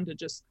respond to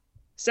just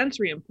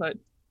sensory input,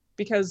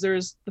 because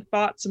there's the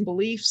thoughts and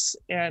beliefs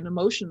and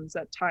emotions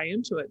that tie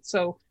into it.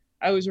 So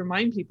I always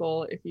remind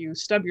people, if you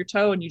stub your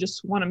toe and you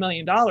just won $1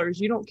 million,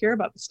 you don't care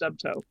about the stub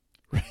toe,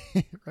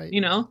 right?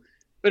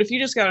 But if you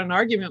just got in an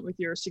argument with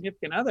your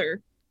significant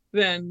other,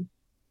 then,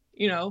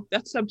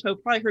 that stub toe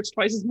probably hurts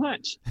twice as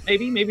much.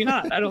 Maybe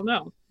not. I don't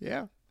know.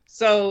 Yeah.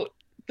 So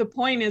the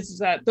point is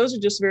that those are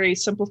just very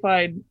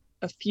simplified,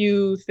 a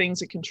few things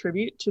that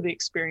contribute to the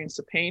experience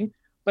of pain.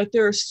 But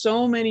there are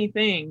so many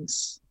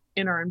things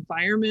in our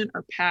environment,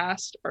 our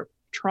past, our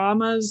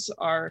traumas,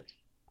 our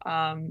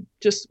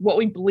just what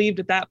we believed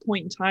at that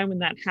point in time when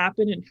that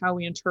happened, and how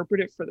we interpret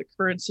it for the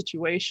current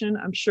situation.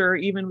 I'm sure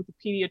even with the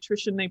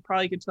pediatrician, they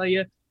probably could tell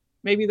you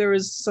maybe there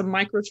was some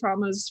micro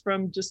traumas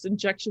from just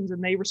injections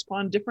and they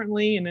respond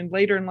differently. And then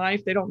later in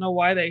life, they don't know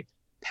why they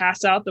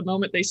pass out the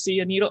moment they see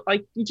a needle.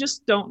 Like, you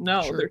just don't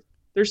know. Sure.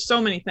 There's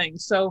so many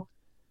things. So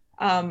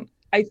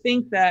I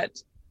think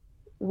that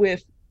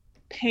with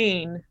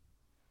pain,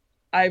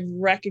 I've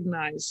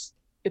recognized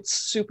it's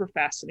super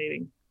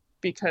fascinating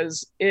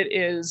because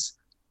it's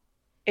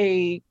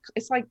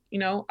like,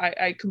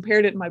 I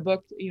compared it in my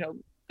book,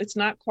 it's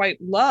not quite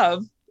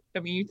love. I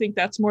mean, you think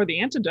that's more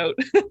the antidote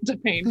to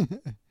pain,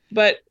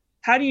 but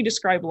how do you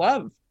describe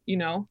love?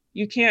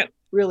 You can't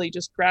really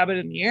just grab it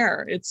in the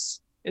air. It's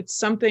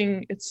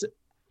something,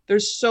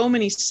 there's so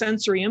many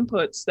sensory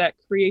inputs that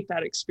create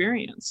that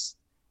experience.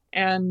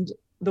 And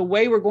the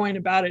way we're going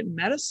about it in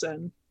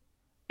medicine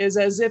is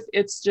as if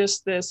it's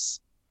just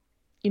this,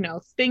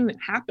 thing that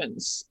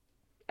happens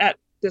at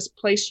this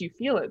place you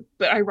feel it.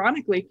 But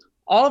ironically,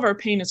 all of our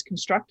pain is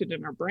constructed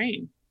in our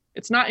brain.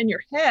 It's not in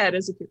your head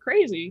as if you're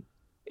crazy.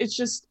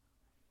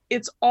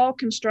 It's all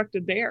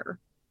constructed there.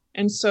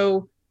 And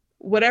so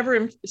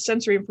whatever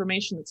sensory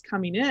information that's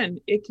coming in,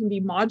 it can be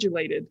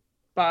modulated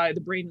by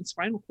the brain and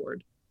spinal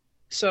cord.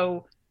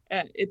 So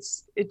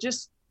it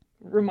just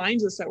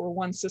reminds us that we're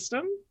one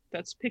system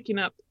that's picking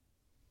up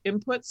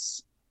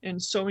inputs in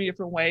so many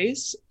different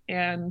ways.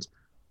 And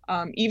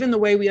even the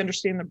way we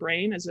understand the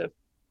brain, as if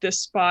this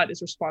spot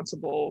is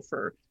responsible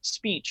for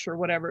speech or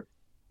whatever,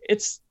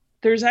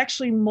 there's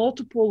actually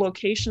multiple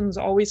locations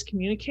always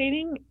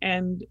communicating.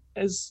 And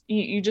as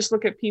you just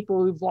look at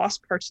people who've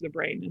lost parts of the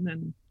brain, and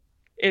then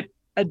it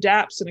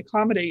adapts and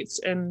accommodates.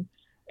 And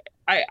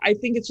I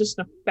think it's just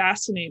a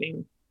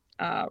fascinating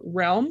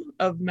realm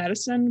of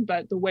medicine,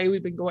 but the way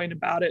we've been going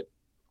about it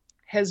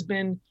has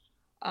been,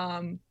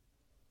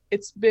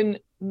 it's been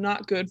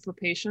not good for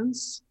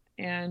patients,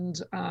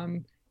 and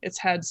it's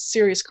had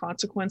serious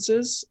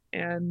consequences.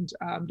 And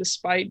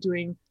despite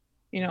doing,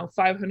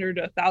 500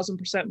 to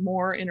 1,000%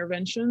 more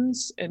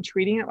interventions and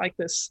treating it like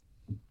this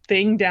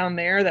thing down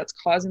there that's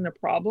causing the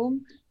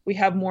problem, we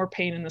have more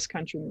pain in this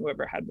country than we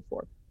ever had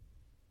before.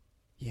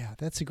 Yeah,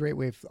 that's a great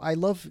way. I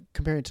love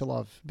comparing it to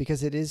love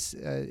because it's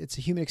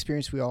a human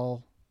experience we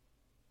all,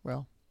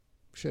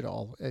 should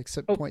all at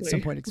some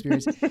point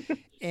experience.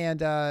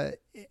 And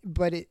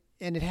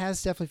it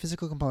has definitely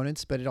physical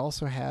components, but it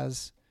also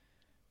has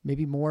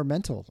maybe more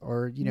mental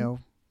or,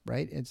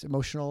 right? It's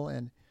emotional.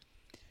 And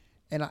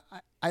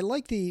I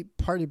like the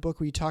part of the book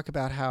where you talk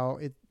about how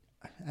and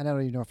I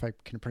don't even know if I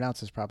can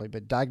pronounce this probably,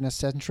 but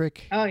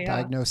diagnocentric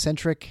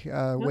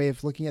way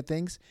of looking at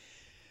things,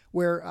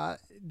 where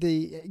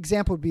the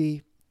example would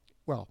be,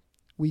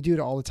 we do it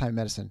all the time in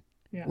medicine,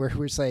 where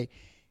we say,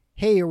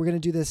 hey, we're going to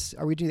do this.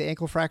 Are we doing the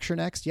ankle fracture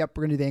next? Yep,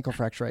 we're going to do the ankle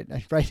fracture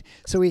right.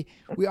 So we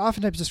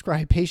oftentimes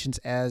describe patients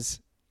as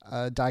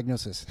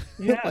diagnosis.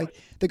 Yeah. Like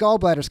the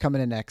gallbladder's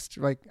coming in next.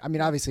 Like, I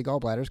mean, obviously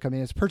gallbladders come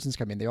in as persons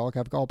come in. They all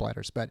have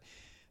gallbladders, but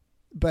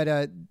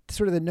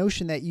sort of the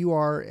notion that you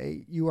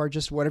are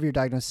just whatever your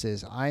diagnosis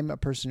is. I'm a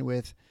person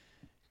with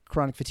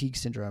chronic fatigue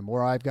syndrome,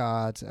 or I've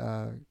got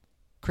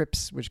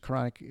CRPS, which is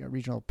chronic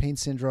regional pain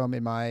syndrome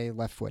in my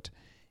left foot.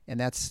 And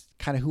that's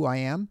kind of who I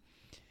am.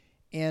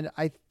 And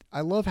I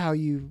love how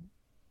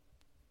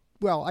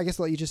I guess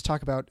I'll let you just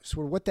talk about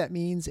sort of what that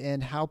means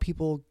and how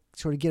people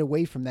sort of get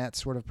away from that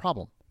sort of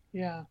problem.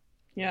 Yeah.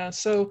 Yeah.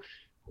 So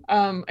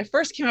I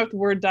first came up with the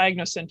word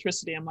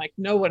diagnocentricity. I'm like,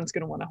 no one's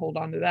going to want to hold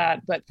on to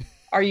that. But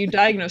are you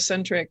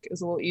diagnocentric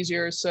is a little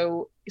easier.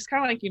 So it's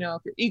kind of like,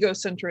 if you're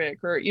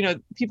egocentric or,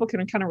 people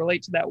can kind of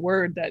relate to that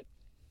word, that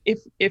if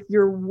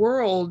your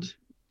world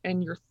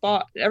and your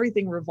thought,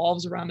 everything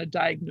revolves around a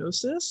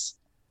diagnosis,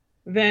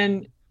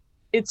 then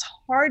it's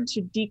hard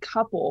to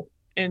decouple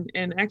and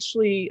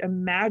actually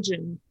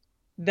imagine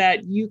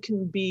that you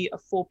can be a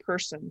full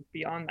person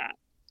beyond that.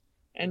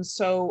 And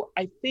so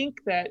I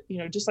think that,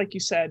 just like you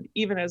said,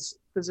 even as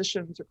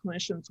physicians or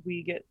clinicians,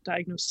 we get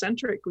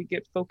diagnocentric, we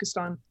get focused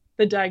on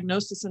the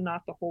diagnosis and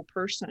not the whole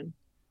person.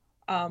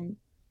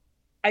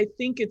 I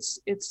think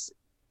it's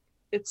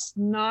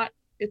not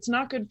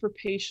good for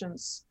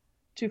patients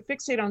to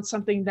fixate on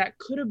something that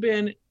could have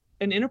been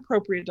an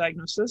inappropriate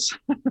diagnosis,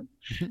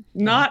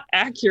 not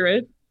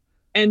accurate.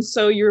 And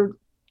so you're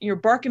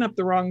barking up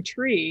the wrong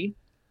tree,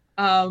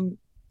 and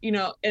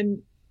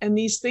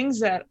these things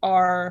that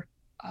are,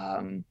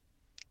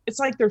 it's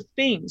like they're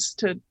things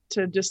to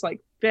just like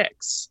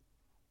fix.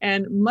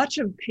 And much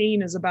of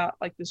pain is about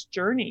like this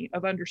journey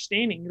of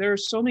understanding. There are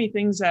so many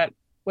things that,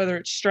 whether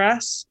it's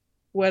stress,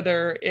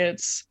 whether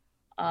it's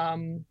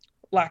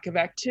lack of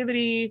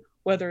activity,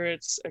 whether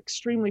it's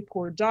extremely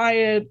poor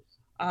diet,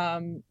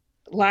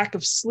 lack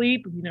of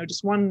sleep,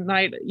 just one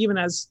night, even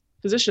as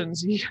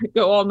physicians, you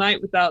go all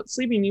night without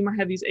sleeping, you might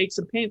have these aches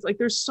and pains. Like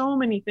there's so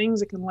many things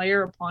that can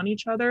layer upon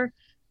each other.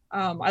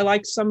 I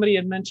like somebody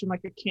had mentioned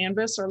like a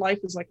canvas. Our life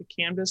is like a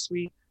canvas.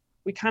 We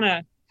kind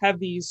of have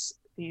these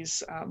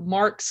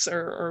marks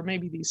or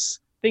maybe these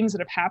things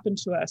that have happened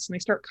to us, and they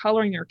start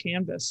coloring our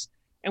canvas,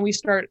 and we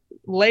start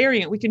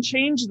layering it. We can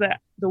change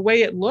the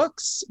way it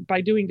looks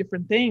by doing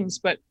different things,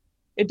 but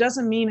it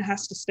doesn't mean it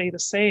has to stay the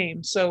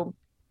same. So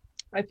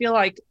I feel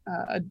like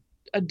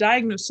a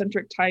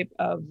diagnocentric type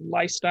of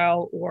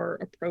lifestyle or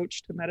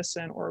approach to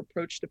medicine or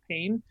approach to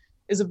pain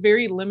is a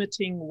very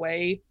limiting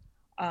way,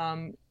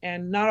 and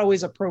not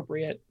always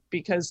appropriate,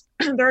 because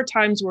there are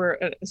times where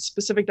a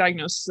specific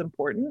diagnosis is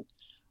important,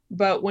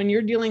 But when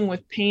you're dealing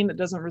with pain that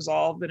doesn't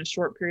resolve in a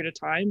short period of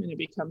time and it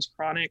becomes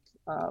chronic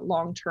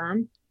long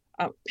term,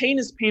 pain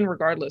is pain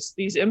regardless.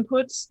 These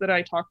inputs that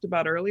I talked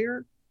about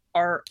earlier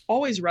are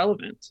always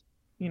relevant.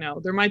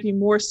 There might be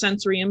more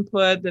sensory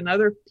input than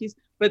other pieces,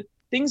 but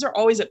things are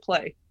always at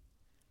play.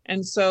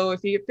 And so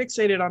if you get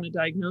fixated on a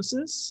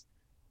diagnosis,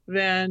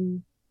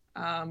 then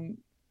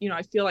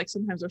I feel like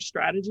sometimes our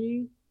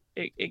strategy,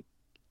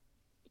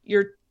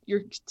 you're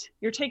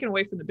taken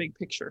away from the big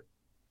picture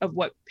of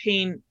what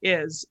pain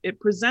is. It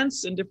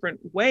presents in different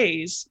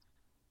ways,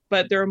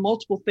 but there are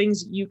multiple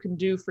things that you can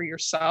do for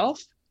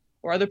yourself,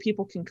 or other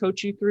people can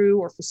coach you through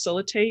or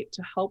facilitate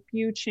to help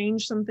you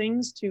change some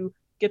things to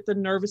get the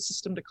nervous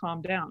system to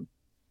calm down.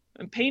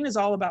 And pain is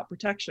all about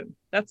protection.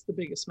 That's the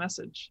biggest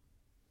message.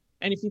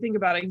 And if you think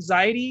about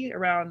anxiety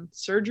around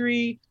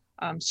surgery,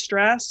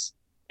 stress,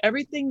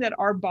 everything that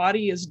our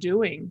body is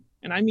doing,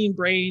 and I mean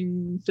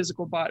brain,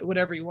 physical body,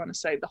 whatever you want to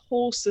say, the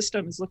whole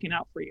system is looking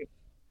out for you.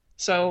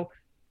 So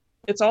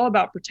it's all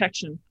about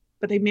protection,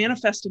 but they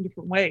manifest in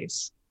different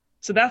ways.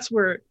 So that's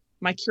where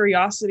my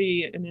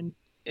curiosity and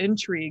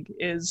intrigue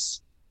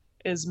is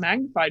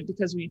magnified,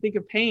 because when you think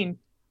of pain,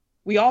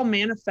 we all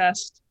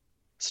manifest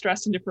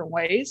stress in different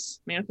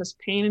ways, manifest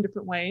pain in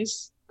different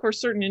ways. Of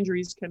course, certain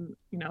injuries can,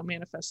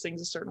 manifest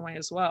things a certain way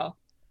as well.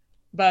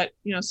 But,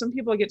 some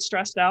people get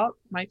stressed out,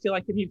 might feel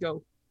like they need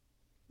to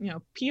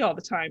go, pee all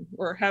the time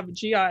or have a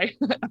GI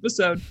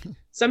episode.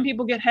 Some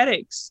people get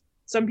headaches.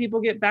 Some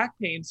people get back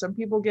pain. Some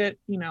people get,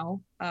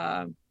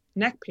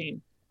 neck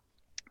pain.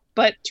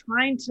 But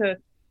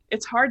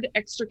it's hard to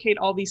extricate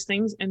all these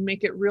things and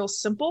make it real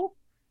simple.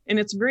 And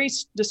it's very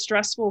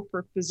distressful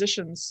for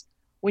physicians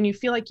when you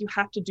feel like you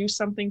have to do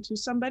something to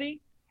somebody.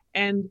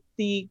 And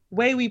the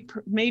way we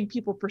made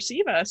people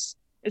perceive us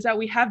is that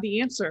we have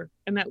the answer,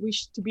 and that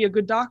to be a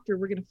good doctor,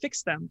 we're going to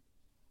fix them.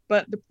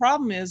 But the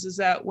problem is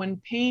that when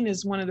pain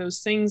is one of those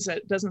things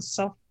that doesn't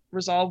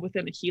self-resolve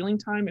within a healing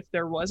time, if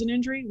there was an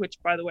injury,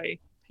 which, by the way,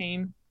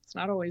 pain is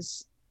not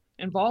always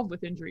involved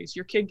with injuries.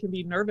 Your kid can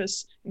be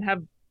nervous and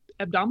have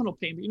abdominal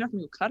pain, but you're not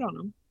going to go cut on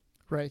them.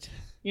 Right.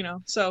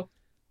 So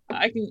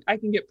I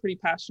can get pretty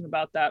passionate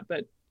about that.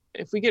 But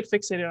if we get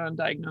fixated on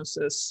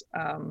diagnosis,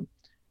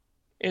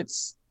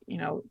 it's,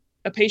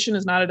 a patient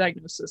is not a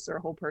diagnosis, they're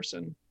a whole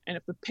person. And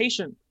if the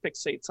patient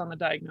fixates on the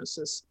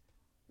diagnosis,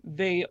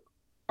 they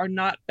are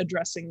not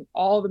addressing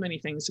all the many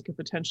things that could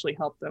potentially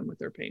help them with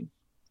their pain.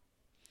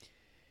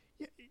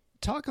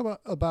 Talk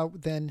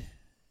about then,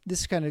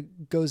 this kind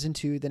of goes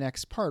into the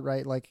next part,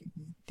 right? Like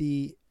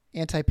the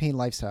anti-pain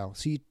lifestyle.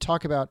 So you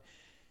talk about,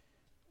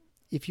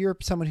 if you're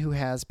someone who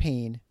has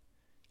pain,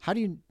 how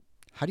do you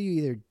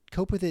either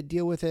cope with it,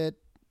 deal with it,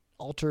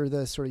 alter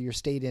the sort of your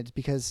state in,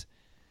 because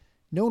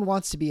no one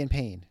wants to be in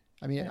pain.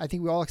 I mean, I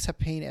think we all accept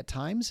pain at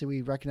times, and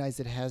we recognize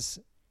that it has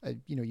a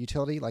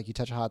utility. Like you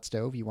touch a hot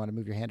stove, you want to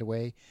move your hand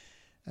away.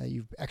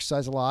 You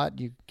exercise a lot,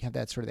 you have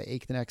that sort of the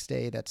ache the next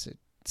day. That's a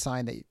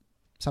sign that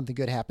something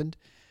good happened.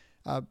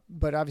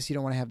 But obviously you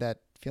don't want to have that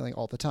feeling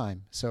all the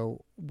time.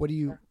 So why did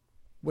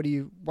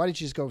you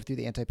just go through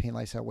the anti-pain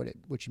lifestyle?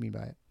 What you mean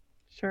by it?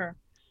 Sure.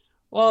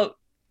 Well,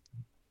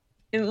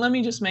 and let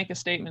me just make a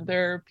statement.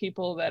 There are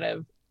people that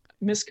have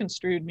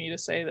misconstrued me to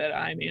say that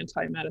I'm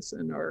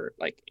anti-medicine or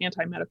like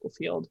anti-medical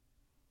field.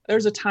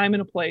 There's a time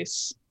and a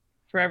place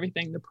for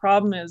everything. The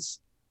problem is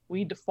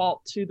we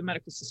default to the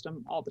medical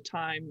system all the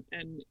time.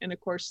 And of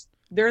course,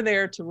 they're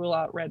there to rule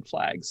out red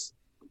flags.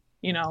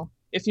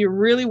 If you're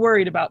really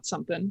worried about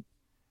something,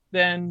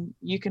 then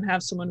you can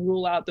have someone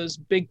rule out those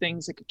big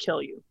things that could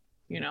kill you,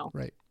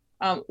 Right.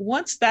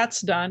 Once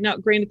that's done, now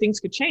granted, things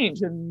could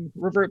change and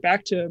revert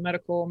back to a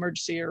medical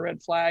emergency or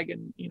red flag,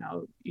 and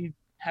you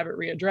have it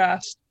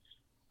readdressed.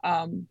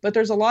 But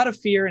there's a lot of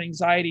fear and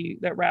anxiety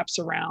that wraps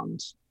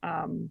around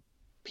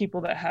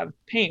people that have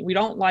pain. We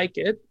don't like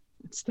it.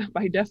 It's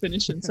by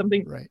definition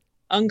something right.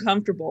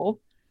 uncomfortable.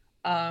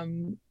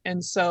 And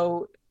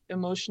so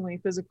emotionally,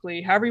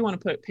 physically, however you want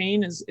to put it,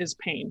 pain is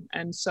pain.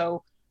 And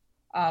so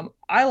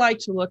I like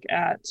to look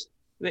at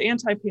the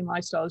anti-pain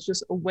lifestyle as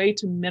just a way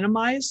to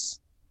minimize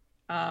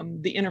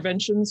the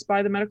interventions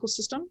by the medical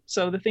system.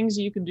 So the things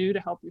you can do to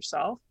help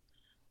yourself,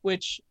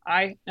 which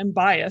I am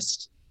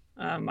biased.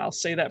 I'll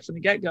say that from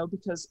the get-go,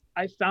 because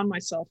I found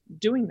myself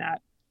doing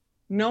that,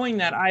 knowing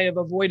that I have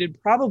avoided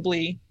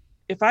probably,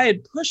 if I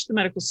had pushed the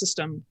medical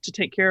system to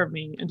take care of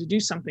me and to do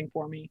something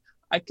for me,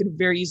 I could have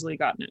very easily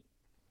gotten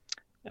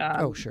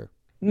it. Sure.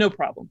 No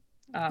problem.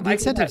 The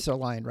incentives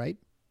align, right?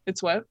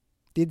 It's what?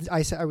 I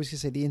was going to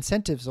say the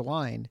incentives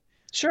align.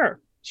 Sure.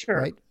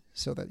 Right.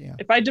 So that,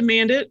 if I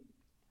demand it,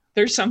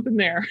 there's something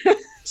there.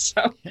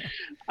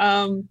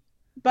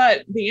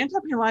 But the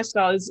anti-pain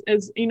lifestyle is,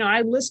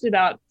 I listed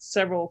out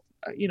several,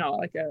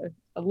 like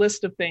a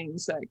list of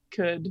things that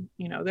could,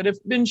 that have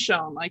been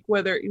shown, like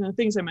whether,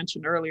 things I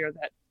mentioned earlier,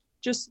 that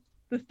just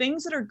the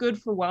things that are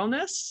good for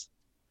wellness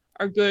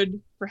are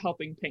good for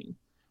helping pain.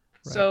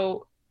 Right.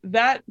 So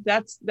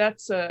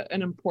that's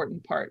an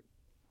important part.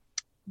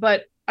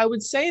 But I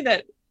would say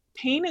that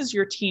pain is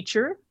your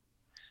teacher.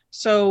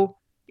 So,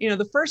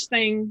 the first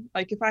thing,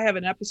 like if I have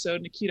an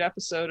acute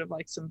episode of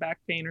like some back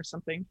pain or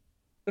something,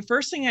 the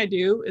first thing I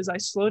do is I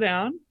slow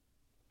down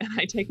and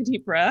I take a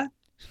deep breath.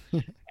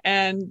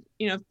 And,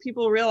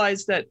 people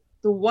realize that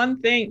the one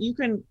thing you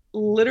can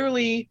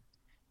literally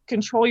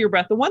control your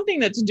breath. The one thing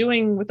that's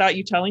doing without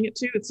you telling it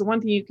to, it's the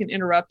one thing you can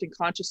interrupt and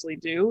consciously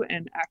do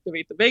and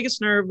activate the vagus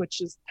nerve, which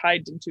is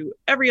tied into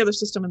every other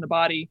system in the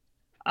body.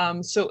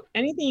 So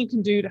anything you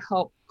can do to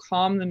help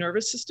calm the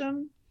nervous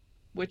system,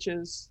 which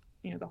is,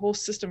 the whole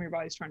system of your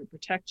body is trying to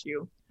protect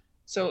you.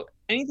 So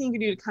anything you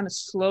can do to kind of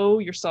slow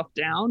yourself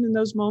down in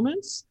those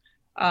moments.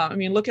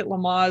 Look at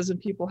Lamaze and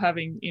people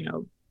having,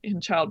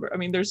 in childbirth.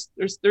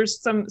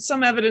 There's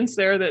some evidence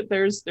there that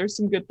there's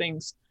some good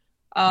things.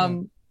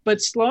 But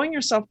slowing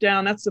yourself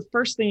down, that's the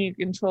first thing you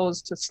control,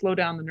 is to slow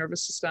down the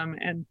nervous system.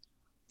 And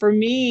for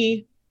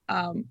me,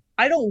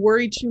 I don't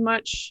worry too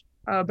much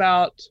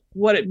about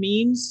what it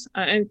means.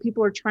 And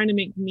people are trying to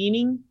make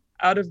meaning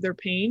out of their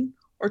pain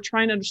or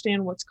trying to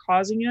understand what's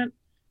causing it.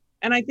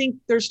 And I think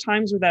there's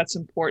times where that's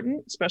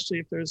important, especially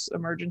if there's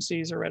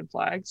emergencies or red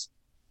flags.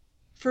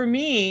 For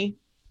me,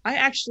 I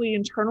actually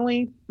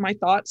internally, my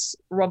thoughts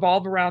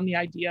revolve around the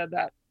idea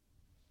that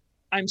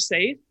I'm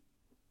safe,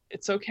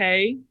 it's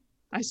okay.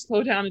 I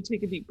slow down and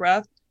take a deep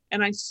breath,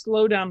 and I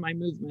slow down my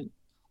movement,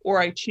 or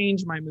I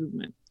change my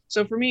movement.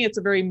 So for me, it's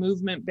a very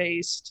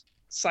movement-based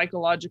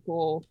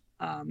psychological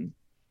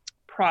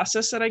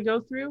process that I go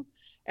through.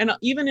 And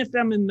even if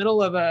I'm in the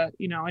middle of I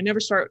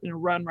never start in a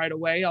run right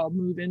away, I'll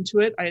move into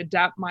it. I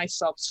adapt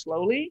myself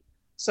slowly.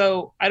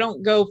 So I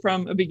don't go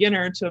from a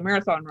beginner to a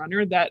marathon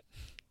runner.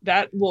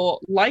 That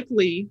will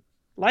likely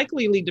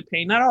lead to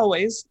pain, not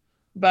always,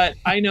 but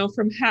I know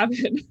from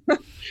habit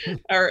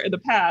or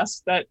the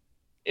past that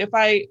if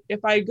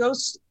I go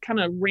kind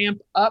of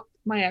ramp up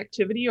my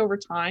activity over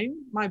time,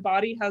 my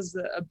body has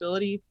the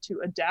ability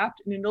to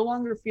adapt, and it no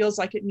longer feels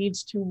like it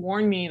needs to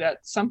warn me that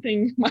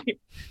something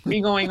might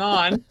be going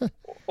on,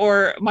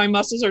 or my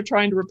muscles are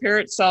trying to repair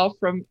itself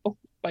from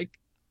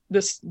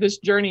this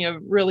journey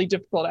of really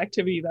difficult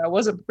activity that I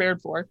wasn't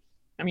prepared for.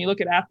 Look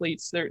at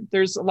athletes.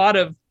 There's a lot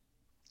of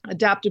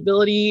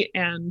adaptability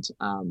and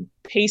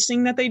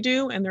pacing that they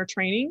do in their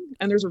training,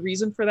 and there's a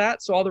reason for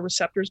that, so all the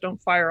receptors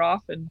don't fire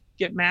off and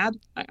get mad.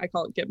 I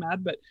call it get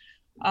mad, but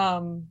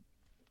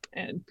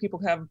and people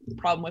have a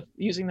problem with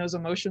using those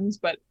emotions.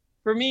 But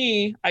for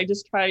me, I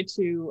just try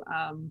to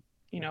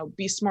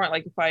be smart.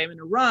 Like if I am in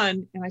a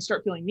run and I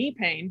start feeling knee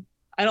pain,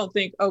 I don't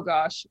think, oh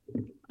gosh,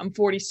 I'm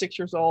 46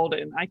 years old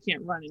and I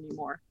can't run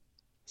anymore.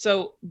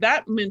 So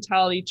that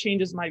mentality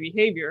changes my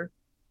behavior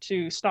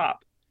to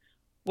stop.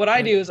 What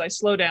I do is I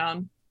slow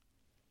down.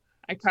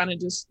 I kind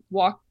of just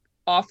walk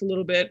off a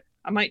little bit.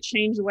 I might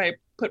change the way I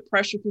put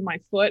pressure through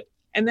my foot,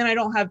 and then I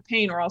don't have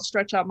pain, or I'll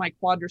stretch out my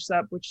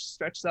quadricep, which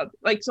stretches out.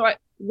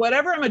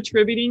 Whatever I'm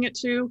attributing it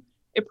to,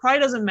 it probably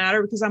doesn't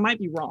matter because I might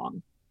be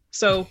wrong.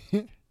 So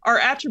our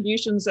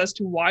attributions as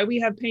to why we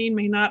have pain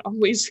may not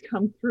always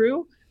come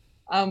through.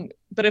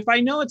 But if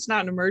I know it's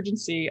not an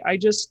emergency,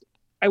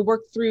 I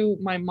work through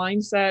my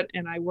mindset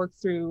and I work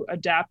through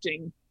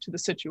adapting to the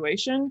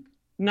situation.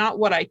 Not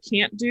what I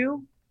can't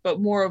do, but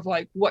more of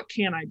like, what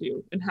can I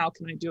do and how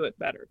can I do it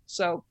better?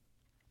 So,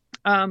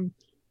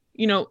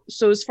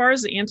 so as far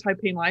as the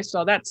anti-pain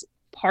lifestyle, that's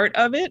part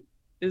of it,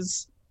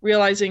 is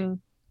realizing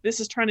this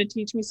is trying to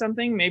teach me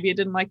something. Maybe it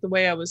didn't like the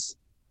way I was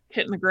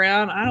hitting the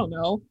ground. I don't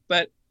know,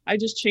 but I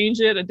just change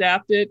it,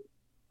 adapt it.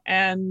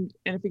 And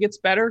if it gets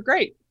better,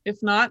 great.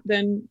 If not,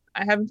 then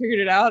I haven't figured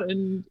it out.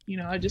 And,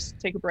 I just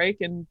take a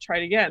break and try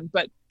it again.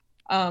 But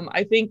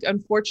I think,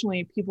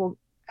 unfortunately, people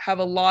have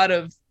a lot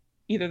of,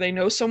 either they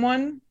know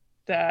someone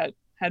that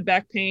had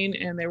back pain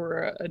and they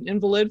were an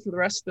invalid for the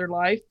rest of their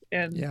life,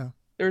 and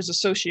there's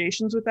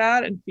associations with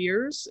that and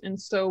fears. And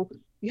so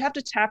you have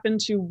to tap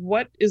into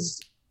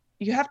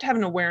you have to have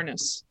an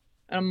awareness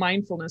and a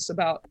mindfulness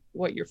about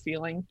what you're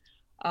feeling.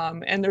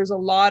 And there's a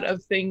lot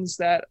of things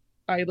that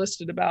I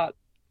listed about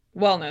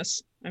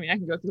wellness. I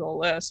can go through the whole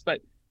list,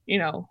 but,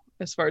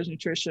 as far as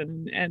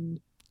nutrition and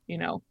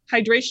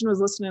hydration was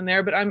listed in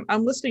there, but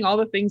I'm listing all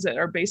the things that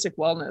are basic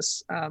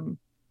wellness.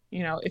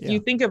 If you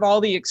think of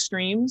all the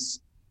extremes,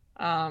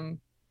 you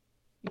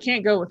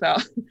can't go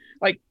without,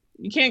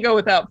 you can't go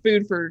without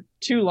food for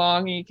too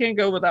long, and you can't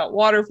go without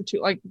water for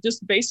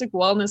just basic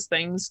wellness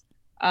things,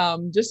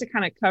 just to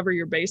kind of cover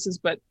your bases.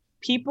 But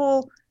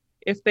people,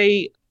 if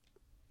they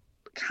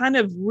kind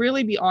of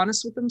really be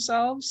honest with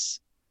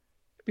themselves,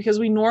 because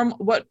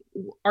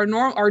our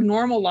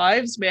normal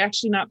lives may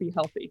actually not be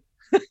healthy.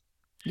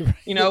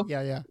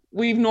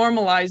 We've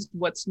normalized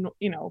what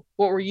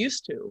we're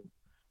used to.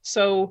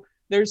 So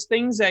there's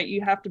things that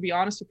you have to be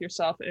honest with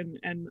yourself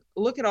and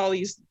look at all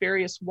these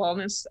various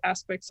wellness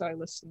aspects that I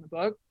list in the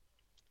book,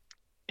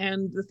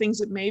 and the things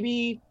that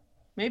maybe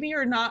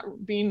you're not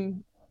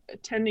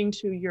attending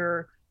to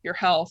your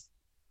health.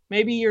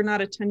 Maybe you're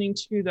not attending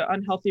to the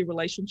unhealthy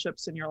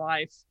relationships in your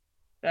life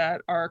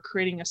that are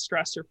creating a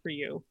stressor for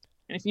you.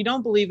 And if you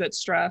don't believe that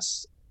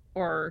stress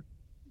or,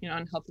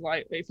 unhealthy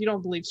if you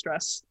don't believe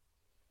stress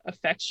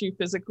affects you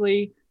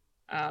physically,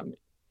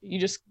 you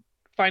just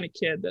find a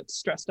kid that's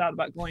stressed out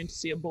about going to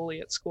see a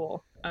bully at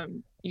school,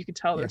 you can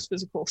tell there's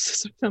physical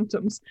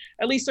symptoms.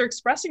 At least they're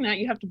expressing that.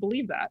 You have to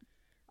believe that.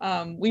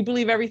 We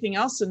believe everything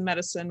else in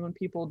medicine when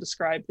people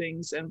describe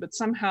things, but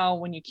somehow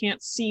when you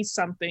can't see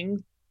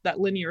something, that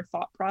linear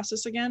thought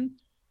process again,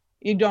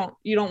 you don't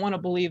want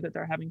to believe that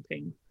they're having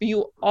pain. But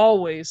you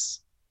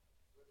always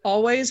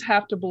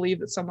have to believe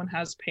that someone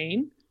has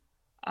pain.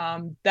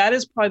 That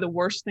is probably the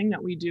worst thing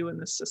that we do in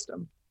this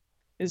system,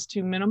 is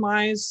to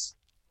minimize,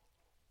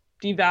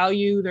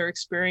 devalue their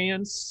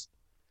experience.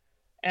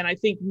 And I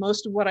think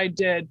most of what I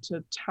did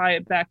to tie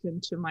it back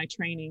into my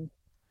training,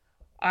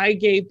 I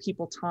gave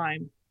people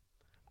time.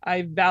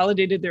 I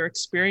validated their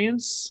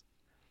experience.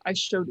 I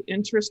showed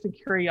interest and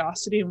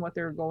curiosity in what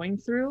they were going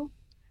through.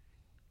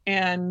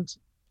 And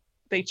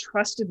they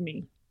trusted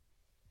me.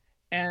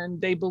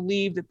 And they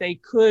believed that they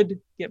could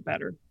get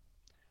better.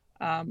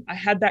 I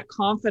had that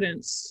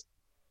confidence,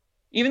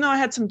 even though I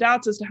had some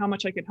doubts as to how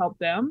much I could help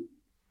them.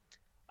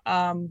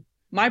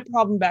 My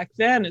problem back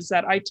then is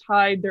that I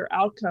tied their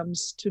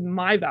outcomes to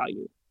my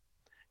value.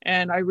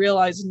 And I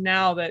realize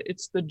now that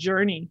it's the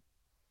journey.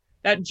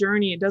 That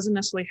journey, it doesn't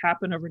necessarily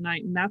happen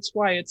overnight. And that's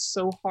why it's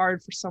so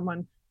hard for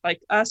someone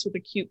like us with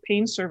acute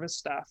pain service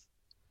stuff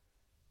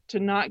to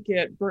not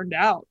get burned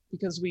out,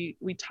 because we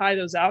tie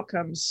those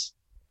outcomes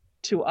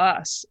to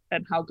us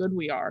and how good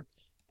we are.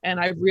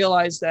 And I've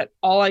realized that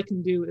all I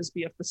can do is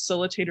be a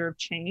facilitator of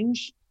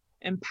change,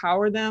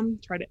 empower them,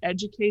 try to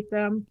educate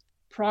them.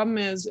 Problem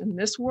is, in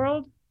this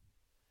world,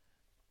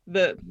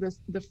 the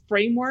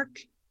framework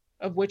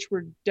of which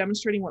we're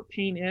demonstrating what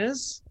pain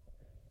is,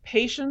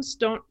 patients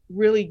don't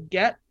really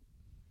get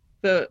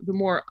the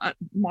more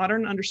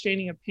modern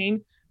understanding of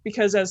pain,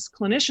 because as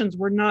clinicians,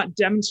 we're not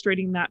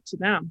demonstrating that to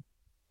them.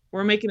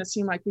 We're making it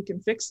seem like we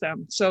can fix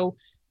them. So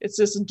it's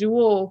this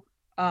dual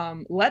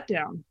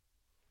letdown.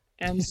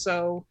 And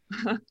so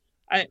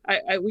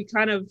we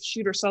kind of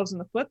shoot ourselves in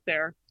the foot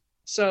there.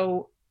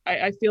 So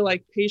I feel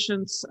like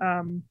patients,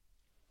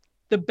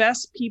 the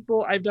best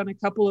people, I've done a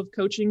couple of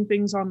coaching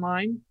things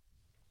online,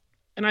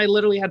 and I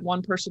literally had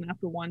one person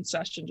after one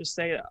session just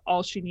say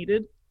all she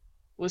needed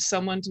was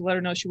someone to let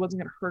her know she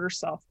wasn't going to hurt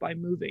herself by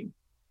moving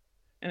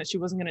and that she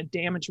wasn't going to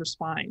damage her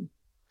spine.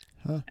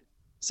 Huh.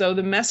 So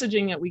the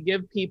messaging that we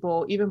give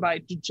people, even by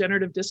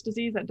degenerative disc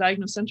disease, that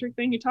diagnocentric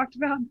thing you talked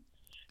about,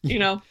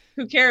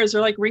 who cares?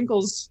 They're like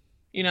wrinkles,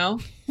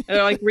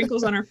 they're like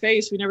wrinkles on our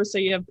face. We never say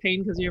you have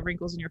pain because you have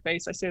wrinkles in your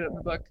face. I say that in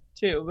the book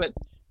too, but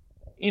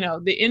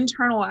the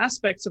internal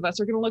aspects of us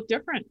are going to look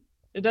different.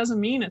 It doesn't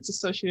mean it's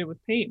associated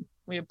with pain.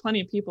 We have plenty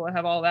of people that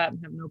have all that and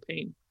have no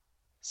pain.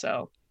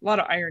 So a lot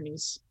of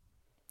ironies.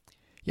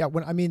 Yeah.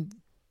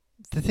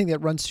 The thing that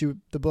runs through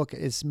the book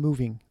is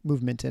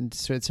movement. And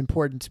so it's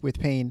important with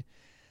pain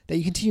that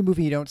you continue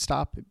moving. You don't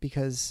stop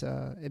because,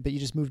 but you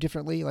just move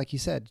differently. Like you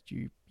said,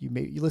 you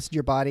listen to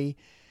your body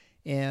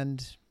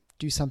and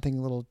do something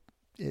a little,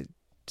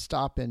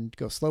 stop and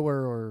go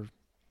slower, or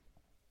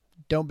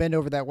don't bend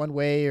over that one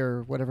way,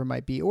 or whatever it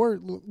might be, or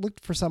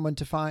look for someone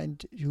to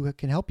find who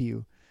can help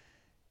you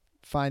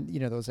find,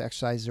 those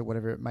exercises or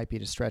whatever it might be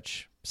to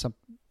stretch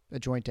a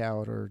joint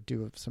out or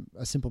do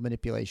a simple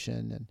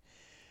manipulation.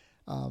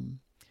 And,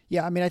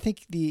 I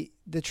think the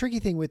tricky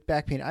thing with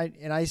back pain,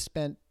 I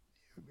spent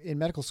in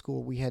medical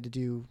school, we had to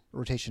do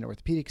rotation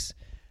orthopedics.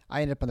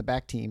 I ended up on the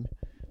back team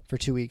for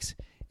 2 weeks.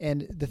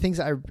 And the things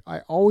I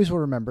always will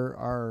remember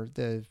are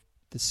the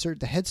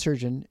head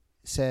surgeon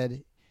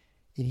said,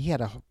 and he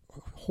had a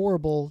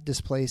horrible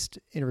displaced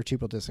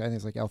intervertebral disc. I think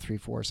it's like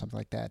L3-4 or something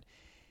like that.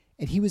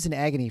 And he was in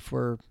agony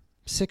for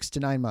 6 to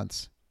 9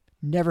 months.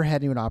 Never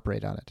had anyone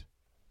operate on it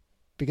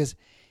because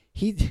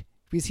he'd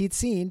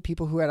seen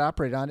people who had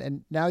operated on it,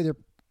 and now they're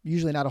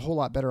usually not a whole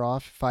lot better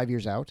off 5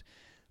 years out.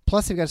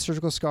 Plus they've got a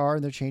surgical scar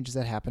and there are changes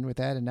that happen with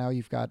that. And now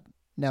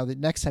the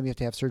next time you have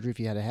to have surgery, if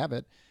you had to have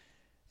it,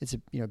 it's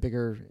a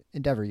bigger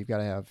endeavor. You've got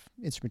to have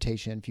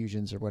instrumentation,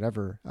 fusions, or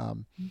whatever.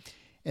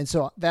 And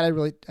so that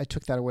I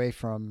took that away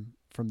from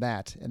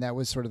that. And that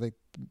was sort of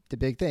the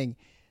big thing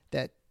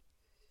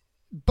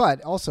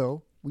but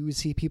also we would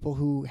see people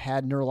who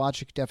had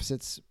neurologic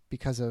deficits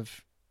because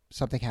of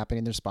something happening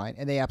in their spine,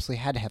 and they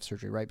absolutely had to have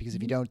surgery, right? Because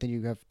if you don't, then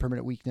you have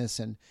permanent weakness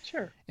and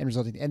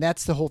resulting. And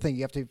that's the whole thing.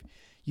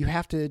 You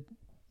have to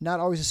not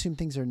always assume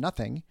things are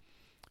nothing,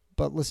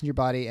 but listen to your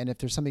body. And if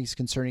there's something that's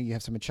concerning, you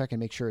have someone check and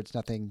make sure it's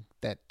nothing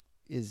that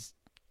is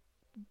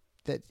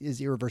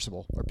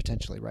irreversible or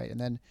potentially, right? And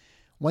then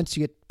once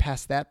you get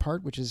past that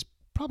part, which is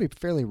probably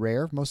fairly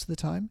rare most of the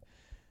time,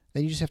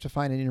 then you just have to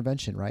find an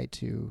intervention, right,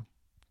 to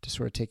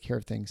sort of take care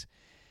of things.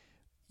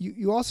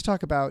 You also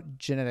talk about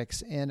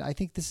genetics, and I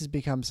think this has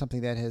become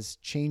something that has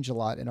changed a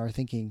lot in our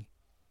thinking.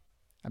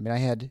 I mean, I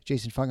had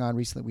Jason Fung on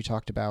recently. We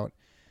talked about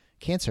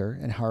cancer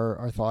and how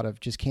our thought of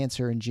just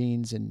cancer and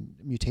genes and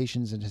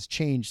mutations and has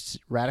changed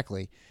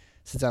radically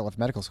since I left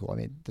medical school. I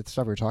mean, the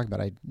stuff we were talking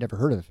about, I'd never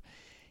heard of.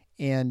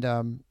 And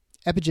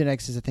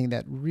epigenetics is a thing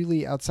that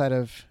really outside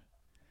of,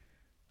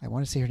 I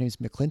want to say her name is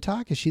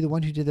McClintock. Is she the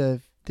one who did the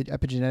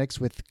epigenetics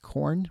with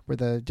corn, where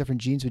the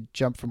different genes would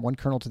jump from one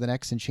kernel to the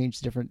next and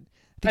change the different,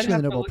 I think she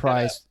won the Nobel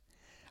Prize.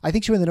 I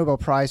think she won the Nobel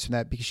Prize from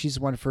that because she's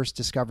the one who first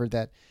discovered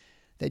that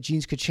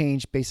genes could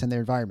change based on their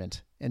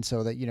environment. And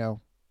so that,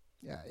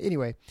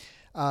 anyway,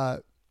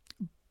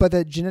 but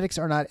the genetics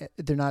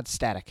they're not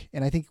static.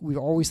 And I think we've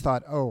always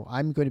thought, oh,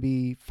 I'm going to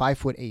be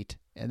 5'8",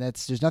 and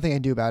there's nothing I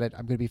can do about it.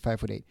 I'm going to be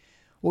 5'8".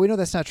 Well, we know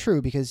that's not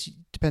true because it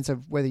depends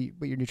on what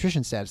your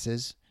nutrition status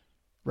is,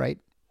 right?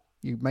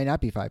 You might not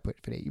be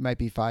 5'8". You might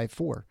be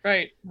 5'4".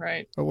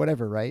 Right. Or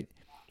whatever, right?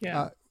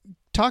 Yeah.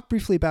 Talk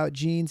briefly about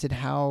genes and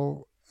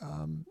how,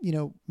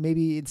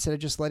 maybe instead of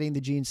just letting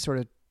the genes sort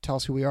of tell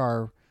us who we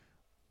are,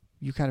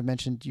 you kind of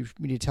mentioned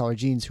we need to tell our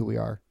genes who we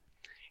are.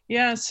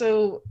 Yeah.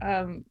 So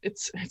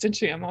it's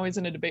interesting. I'm always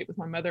in a debate with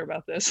my mother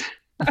about this.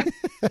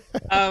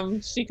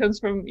 She comes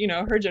from,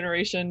 her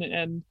generation,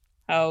 and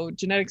how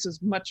genetics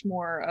is much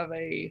more of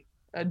a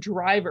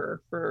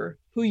driver for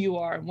who you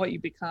are and what you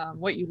become,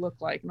 what you look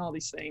like, and all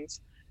these things.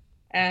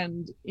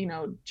 And,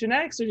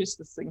 genetics are just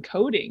this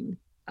encoding,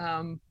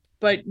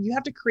 but you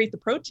have to create the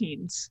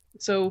proteins.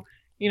 So,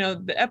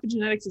 the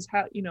epigenetics is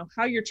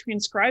how you're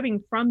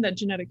transcribing from that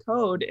genetic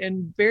code,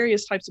 and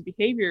various types of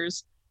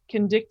behaviors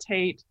can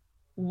dictate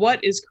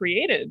what is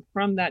created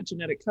from that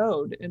genetic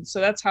code. And so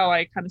that's how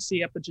I kind of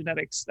see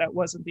epigenetics. That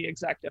wasn't the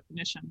exact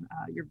definition.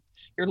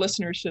 Your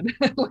listeners should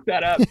look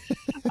that up.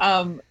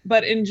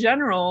 But in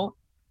general,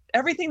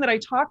 everything that I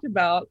talked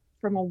about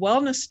from a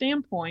wellness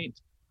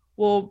standpoint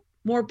will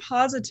more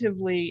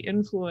positively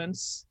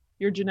influence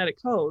your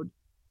genetic code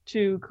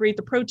to create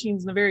the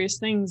proteins and the various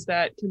things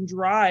that can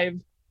drive,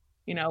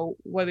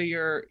 whether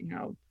your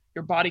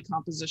body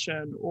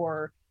composition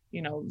or,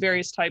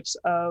 various types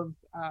of,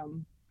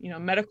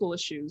 medical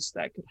issues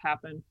that could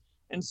happen.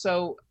 And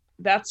so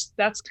that's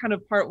kind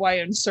of part why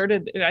I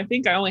inserted, and I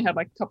think I only had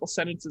like a couple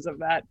sentences of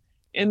that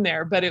in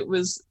there, but it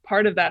was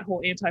part of that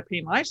whole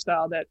anti-pain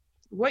lifestyle, that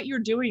what you're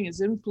doing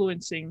is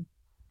influencing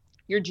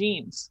your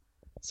genes.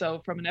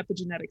 So from an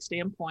epigenetic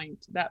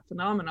standpoint, that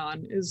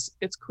phenomenon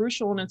it's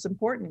crucial and it's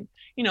important.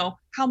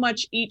 How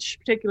much each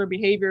particular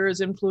behavior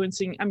is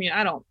influencing. I mean,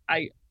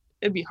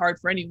 it'd be hard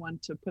for anyone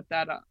to put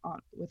that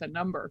on with a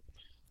number.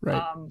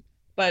 Right.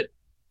 But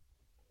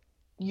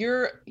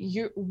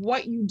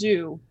what you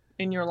do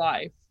in your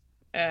life,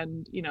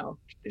 and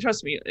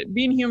trust me,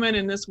 being human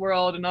in this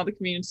world and all the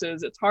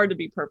communities, it's hard to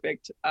be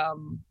perfect.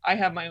 I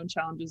have my own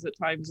challenges at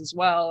times as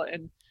well,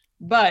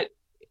 but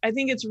I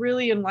think it's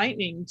really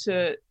enlightening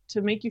to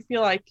make you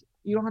feel like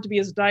you don't have to be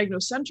as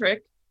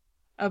diagnocentric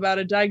about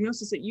a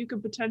diagnosis that you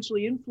could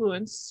potentially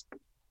influence.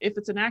 If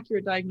it's an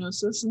accurate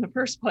diagnosis in the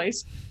first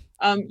place,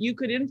 you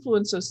could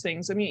influence those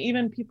things. I mean,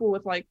 even people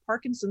with like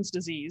Parkinson's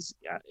disease,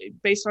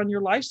 based on your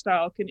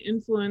lifestyle, can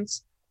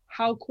influence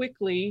how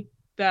quickly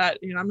that,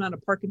 I'm not a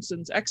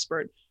Parkinson's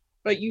expert,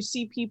 but you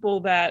see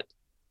people that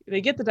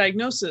they get the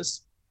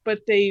diagnosis, but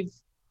they've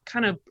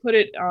kind of put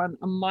it on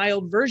a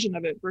mild version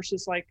of it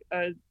versus like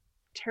a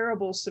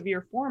terrible,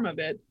 severe form of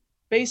it,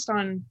 based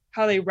on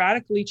how they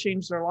radically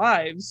change their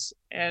lives.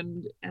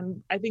 And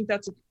I think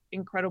that's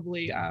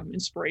incredibly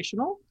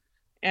inspirational,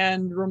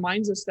 and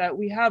reminds us that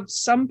we have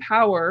some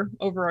power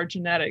over our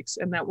genetics,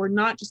 and that we're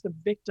not just a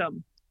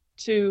victim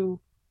to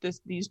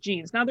these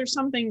genes. Now, there's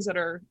some things that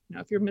are,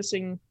 if you're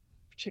missing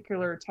a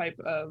particular type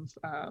of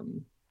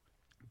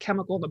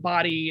chemical in the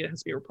body, it has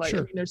to be replaced.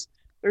 Sure. I mean,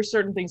 there's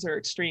certain things that are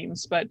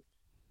extremes, but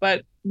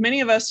many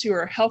of us who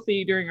are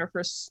healthy during our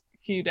first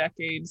few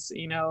decades,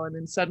 and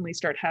then suddenly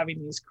start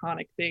having these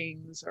chronic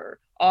things or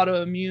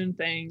autoimmune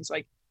things,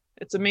 like,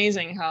 it's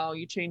amazing how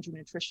you change your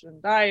nutrition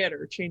and diet,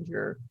 or change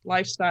your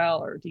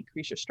lifestyle, or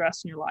decrease your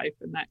stress in your life,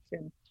 and that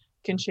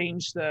can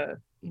change the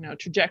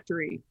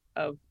trajectory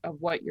of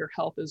what your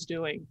health is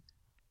doing.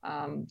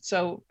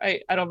 So I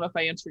don't know if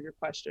I answered your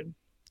question.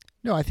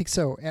 No, I think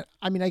so. And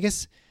I mean, I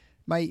guess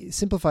my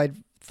simplified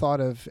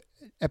thought of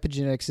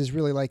epigenetics is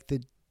really like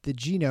the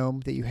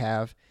genome that you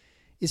have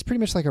is pretty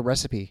much like a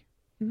recipe.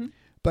 Mm-hmm.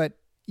 But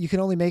you can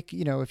only make,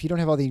 if you don't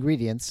have all the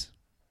ingredients,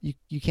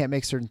 you can't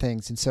make certain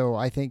things. And so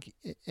I think,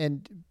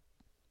 and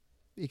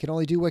it can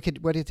only do what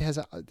it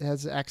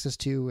has access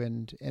to,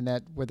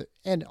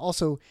 and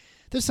also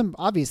there's some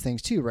obvious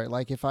things too, right?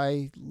 Like if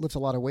I lift a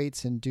lot of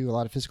weights and do a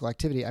lot of physical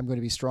activity, I'm going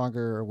to be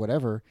stronger or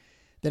whatever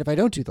than if I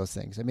don't do those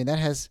things. I mean,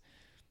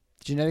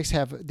 genetics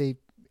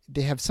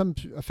they have some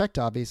effect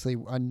obviously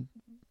on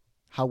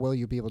how well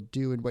you'll be able to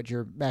do and what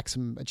your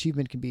maximum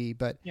achievement can be.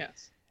 But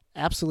yes,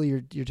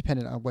 absolutely, you're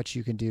dependent on what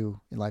you can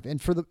do in life.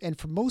 And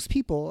for most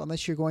people,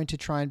 unless you're going to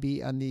try and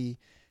be on the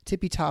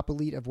tippy top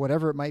elite of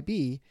whatever it might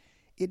be,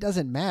 it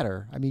doesn't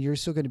matter. I mean, you're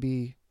still going to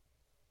be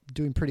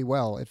doing pretty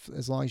well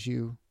as long as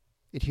you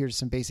adhere to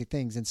some basic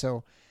things. And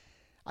so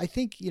I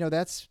think,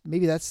 that's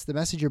the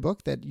message of your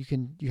book, that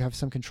you have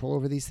some control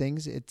over these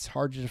things. It's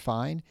hard to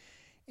define.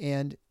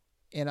 And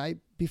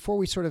before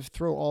we sort of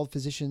throw all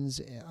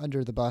physicians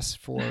under the bus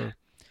for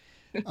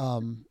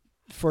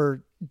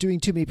doing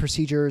too many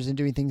procedures and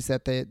doing things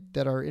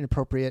that are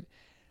inappropriate,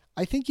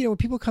 I think, when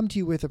people come to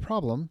you with a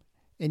problem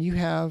and you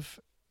have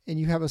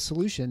a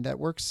solution that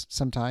works,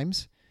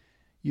 sometimes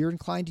you're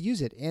inclined to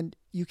use it. And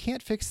you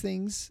can't fix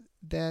things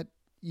that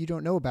you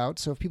don't know about.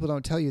 So if people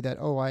don't tell you that,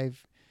 oh,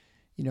 I've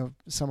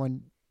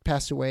someone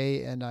passed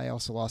away and I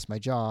also lost my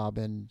job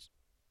and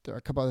there are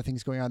a couple other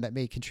things going on that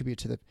may contribute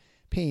to the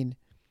pain.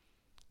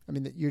 I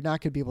mean, you're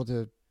not going to be able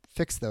to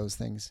fix those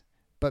things,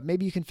 but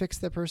maybe you can fix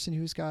the person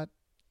who's got,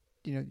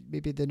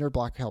 maybe the nerve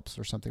block helps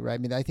or something, right? I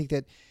mean, I think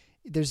that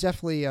there's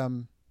definitely,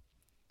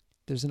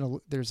 there's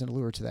an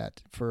allure to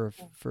that for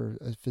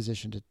a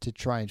physician to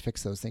try and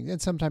fix those things.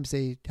 And sometimes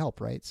they help,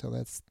 right? So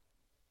that's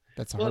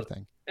a hard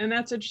thing. And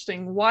that's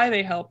interesting. Why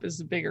they help is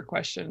the bigger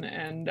question.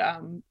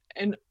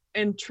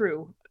 And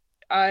true.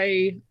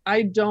 I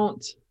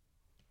don't,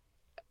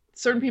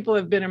 certain people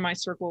have been in my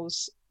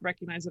circles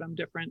recognize that I'm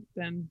different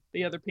than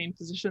the other pain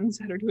physicians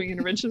that are doing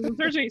interventions in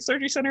the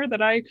surgery center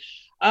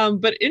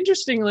but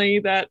interestingly,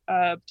 that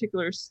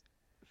particular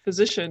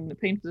physician, the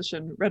pain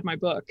physician, read my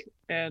book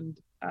and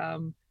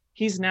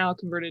he's now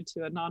converted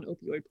to a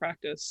non-opioid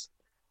practice.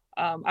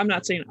 I'm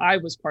not saying I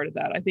was part of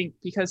that. I think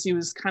because he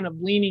was kind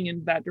of leaning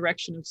in that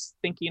direction of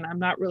thinking, I'm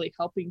not really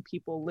helping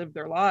people live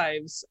their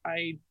lives.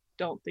 I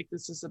don't think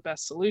this is the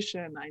best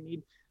solution.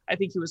 I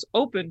think he was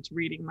open to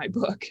reading my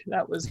book.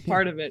 That was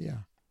part of it. Yeah.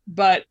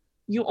 But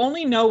you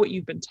only know what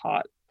you've been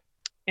taught.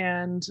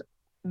 And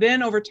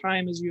then over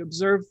time, as you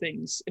observe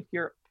things, if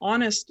you're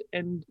honest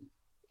and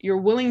you're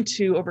willing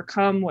to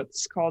overcome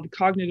what's called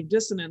cognitive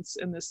dissonance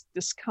and this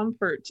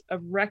discomfort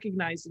of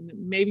recognizing that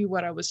maybe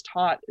what I was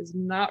taught is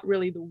not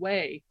really the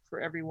way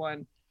for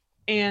everyone,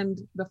 and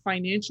the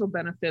financial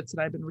benefits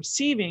that I've been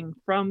receiving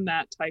from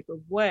that type of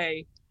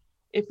way,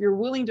 if you're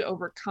willing to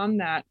overcome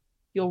that,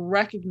 you'll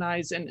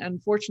recognize, and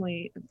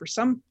unfortunately for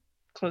some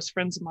close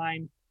friends of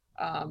mine,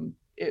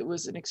 it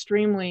was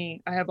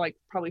I have like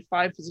probably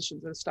 5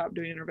 physicians that have stopped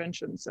doing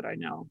interventions that I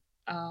know.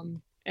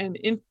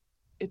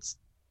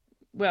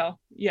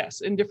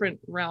 Yes, in different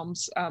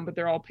realms, but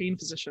they're all pain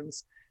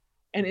physicians.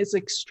 And it's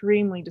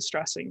extremely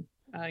distressing,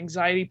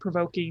 anxiety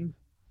provoking,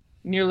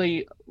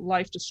 nearly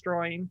life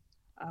destroying,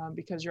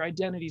 because your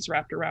identity is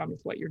wrapped around with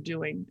what you're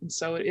doing. And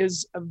so it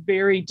is a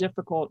very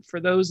difficult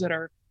for those that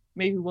are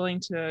maybe willing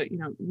to,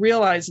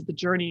 realize that the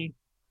journey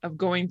of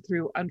going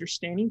through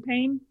understanding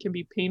pain can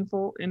be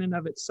painful in and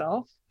of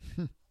itself,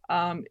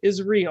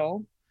 is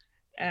real.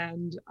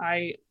 And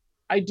I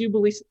do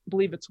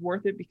believe it's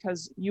worth it,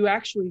 because you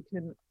actually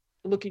can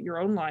look at your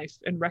own life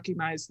and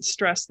recognize the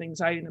stress, the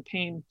anxiety, and the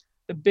pain.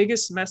 The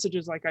biggest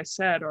messages, like I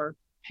said, are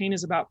pain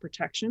is about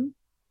protection.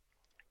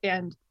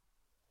 And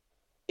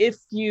if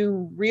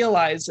you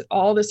realize that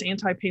all this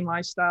anti-pain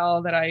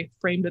lifestyle, that I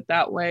framed it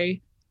that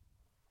way,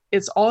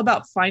 it's all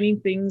about finding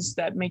things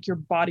that make your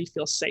body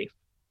feel safe.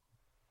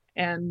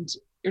 And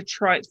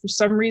for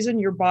some reason,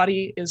 your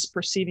body is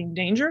perceiving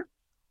danger,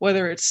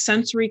 whether it's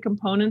sensory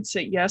components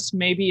that, yes,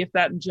 maybe if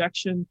that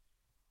injection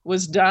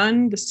was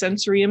done, the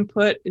sensory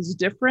input is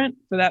different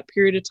for that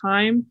period of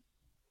time,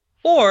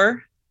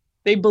 or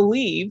they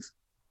believe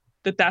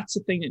that that's the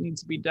thing that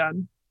needs to be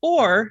done,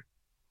 or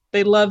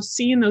they love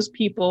seeing those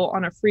people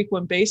on a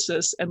frequent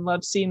basis and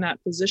love seeing that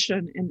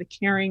physician and the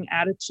caring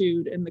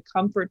attitude and the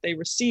comfort they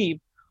receive.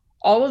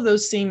 All of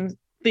those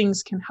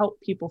things can help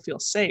people feel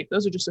safe.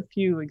 Those are just a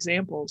few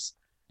examples.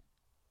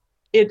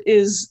 It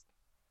is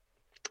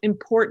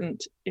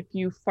important, if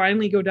you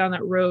finally go down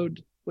that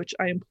road, which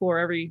I implore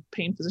every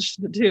pain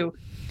physician to do,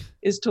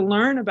 is to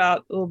learn about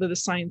a little bit of the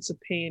science of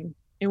pain.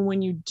 And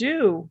when you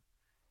do,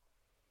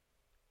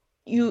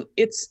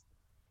 it's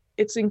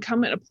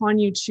incumbent upon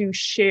you to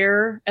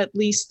share at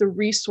least the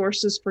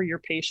resources for your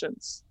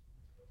patients,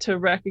 to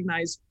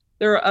recognize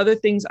there are other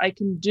things I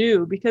can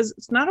do, because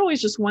it's not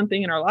always just one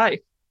thing in our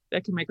life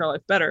that can make our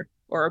life better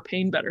or our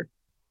pain better.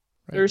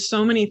 Right. There's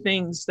so many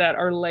things that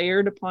are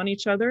layered upon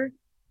each other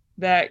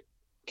that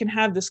can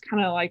have this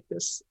kind of like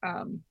this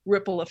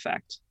ripple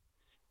effect.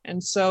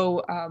 And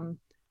so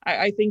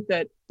I think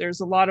that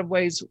there's a lot of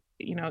ways,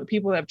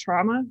 people that have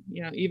trauma,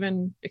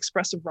 even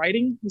expressive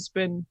writing has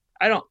been,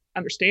 I don't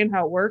understand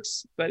how it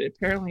works, but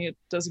apparently it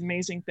does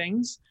amazing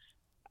things.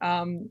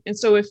 And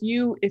so if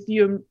you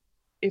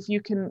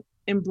can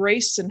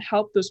embrace and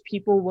help those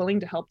people willing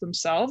to help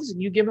themselves, and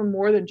you give them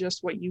more than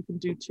just what you can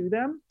do to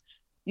them,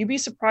 you'd be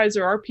surprised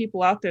there are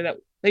people out there that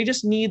they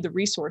just need the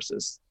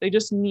resources. They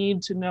just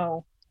need to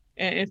know.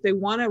 And if they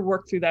want to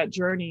work through that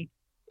journey,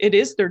 it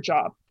is their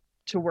job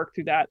to work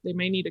through that. They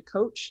may need a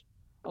coach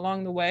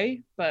along the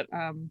way, but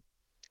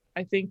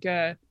I think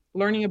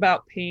learning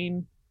about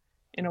pain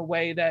in a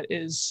way that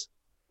is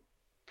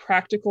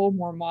practical,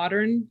 more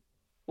modern,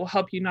 will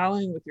help you not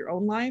only with your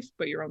own life,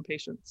 but your own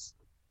patients.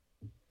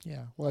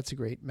 Yeah, well, that's a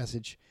great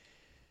message.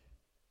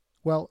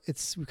 Well,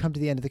 we've come to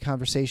the end of the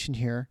conversation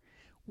here.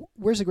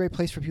 Where's a great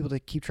place for people to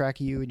keep track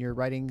of you and your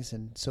writings,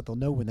 and so they'll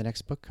know when the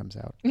next book comes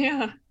out?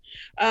 Yeah.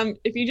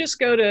 If you just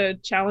go to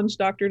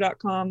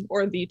challengedoctor.com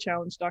or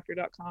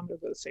thechallengedoctor.com, they'll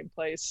go to the same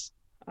place,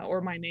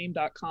 or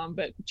myname.com,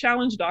 but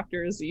Challenge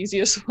Doctor is the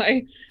easiest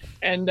way.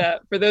 And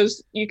for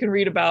those, you can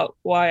read about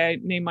why I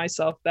named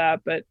myself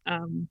that, but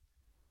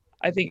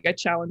I think I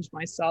challenged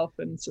myself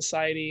and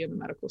society and the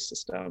medical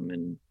system,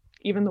 and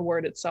even the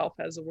word itself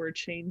has the word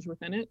change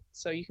within it.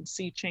 So you can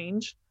see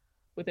change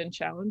within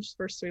challenge,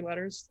 first 3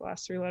 letters, the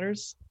last 3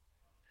 letters.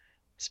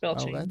 spell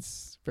Oh, change.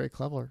 that's very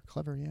clever.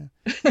 Yeah.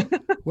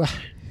 Well,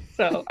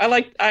 So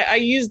I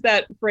use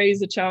that phrase,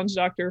 the challenge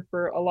doctor,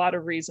 for a lot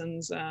of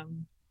reasons.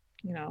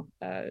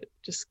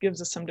 Just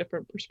gives us some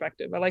different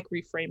perspective. I like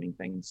reframing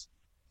things.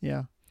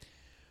 yeah.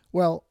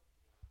 Well,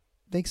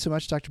 thanks so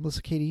much, Dr.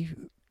 Melissa Cady,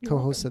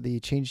 co-host of the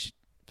Change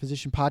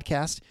Physician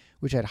podcast,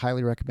 which I'd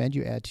highly recommend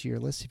you add to your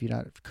list if you're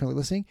not currently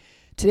listening.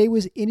 Today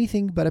was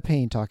anything but a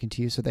pain talking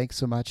to you, so thanks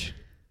so much.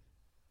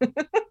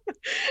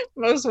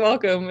 Most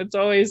welcome. It's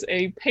always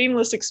a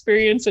painless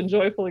experience and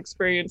joyful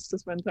experience to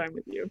spend time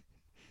with you.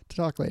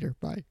 Talk later.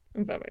 Bye.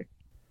 Bye-bye.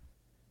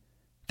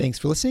 Thanks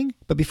for listening.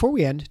 But before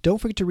we end, don't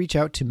forget to reach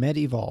out to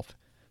MedEvolve.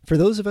 For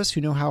those of us who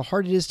know how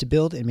hard it is to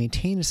build and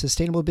maintain a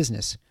sustainable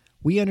business,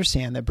 we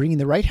understand that bringing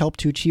the right help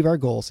to achieve our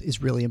goals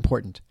is really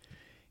important.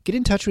 Get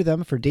in touch with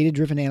them for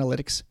data-driven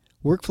analytics,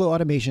 workflow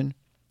automation,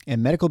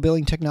 and medical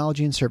billing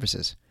technology and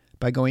services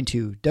by going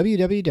to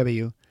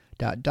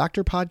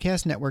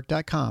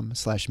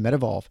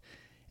www.drpodcastnetwork.com/MedEvolve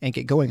and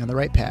get going on the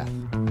right path.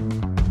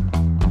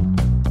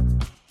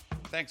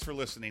 Thanks for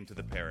listening to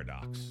The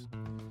Paradox.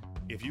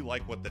 If you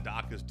like what the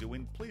doc is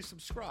doing, please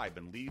subscribe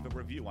and leave a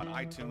review on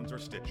iTunes or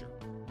Stitcher.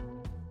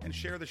 And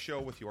share the show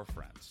with your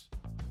friends.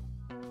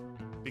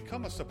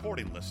 Become a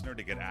supporting listener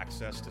to get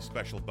access to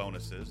special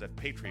bonuses at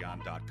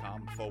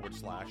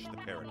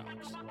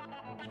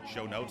patreon.com/theparadox.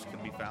 Show notes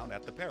can be found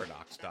at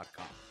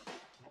theparadox.com.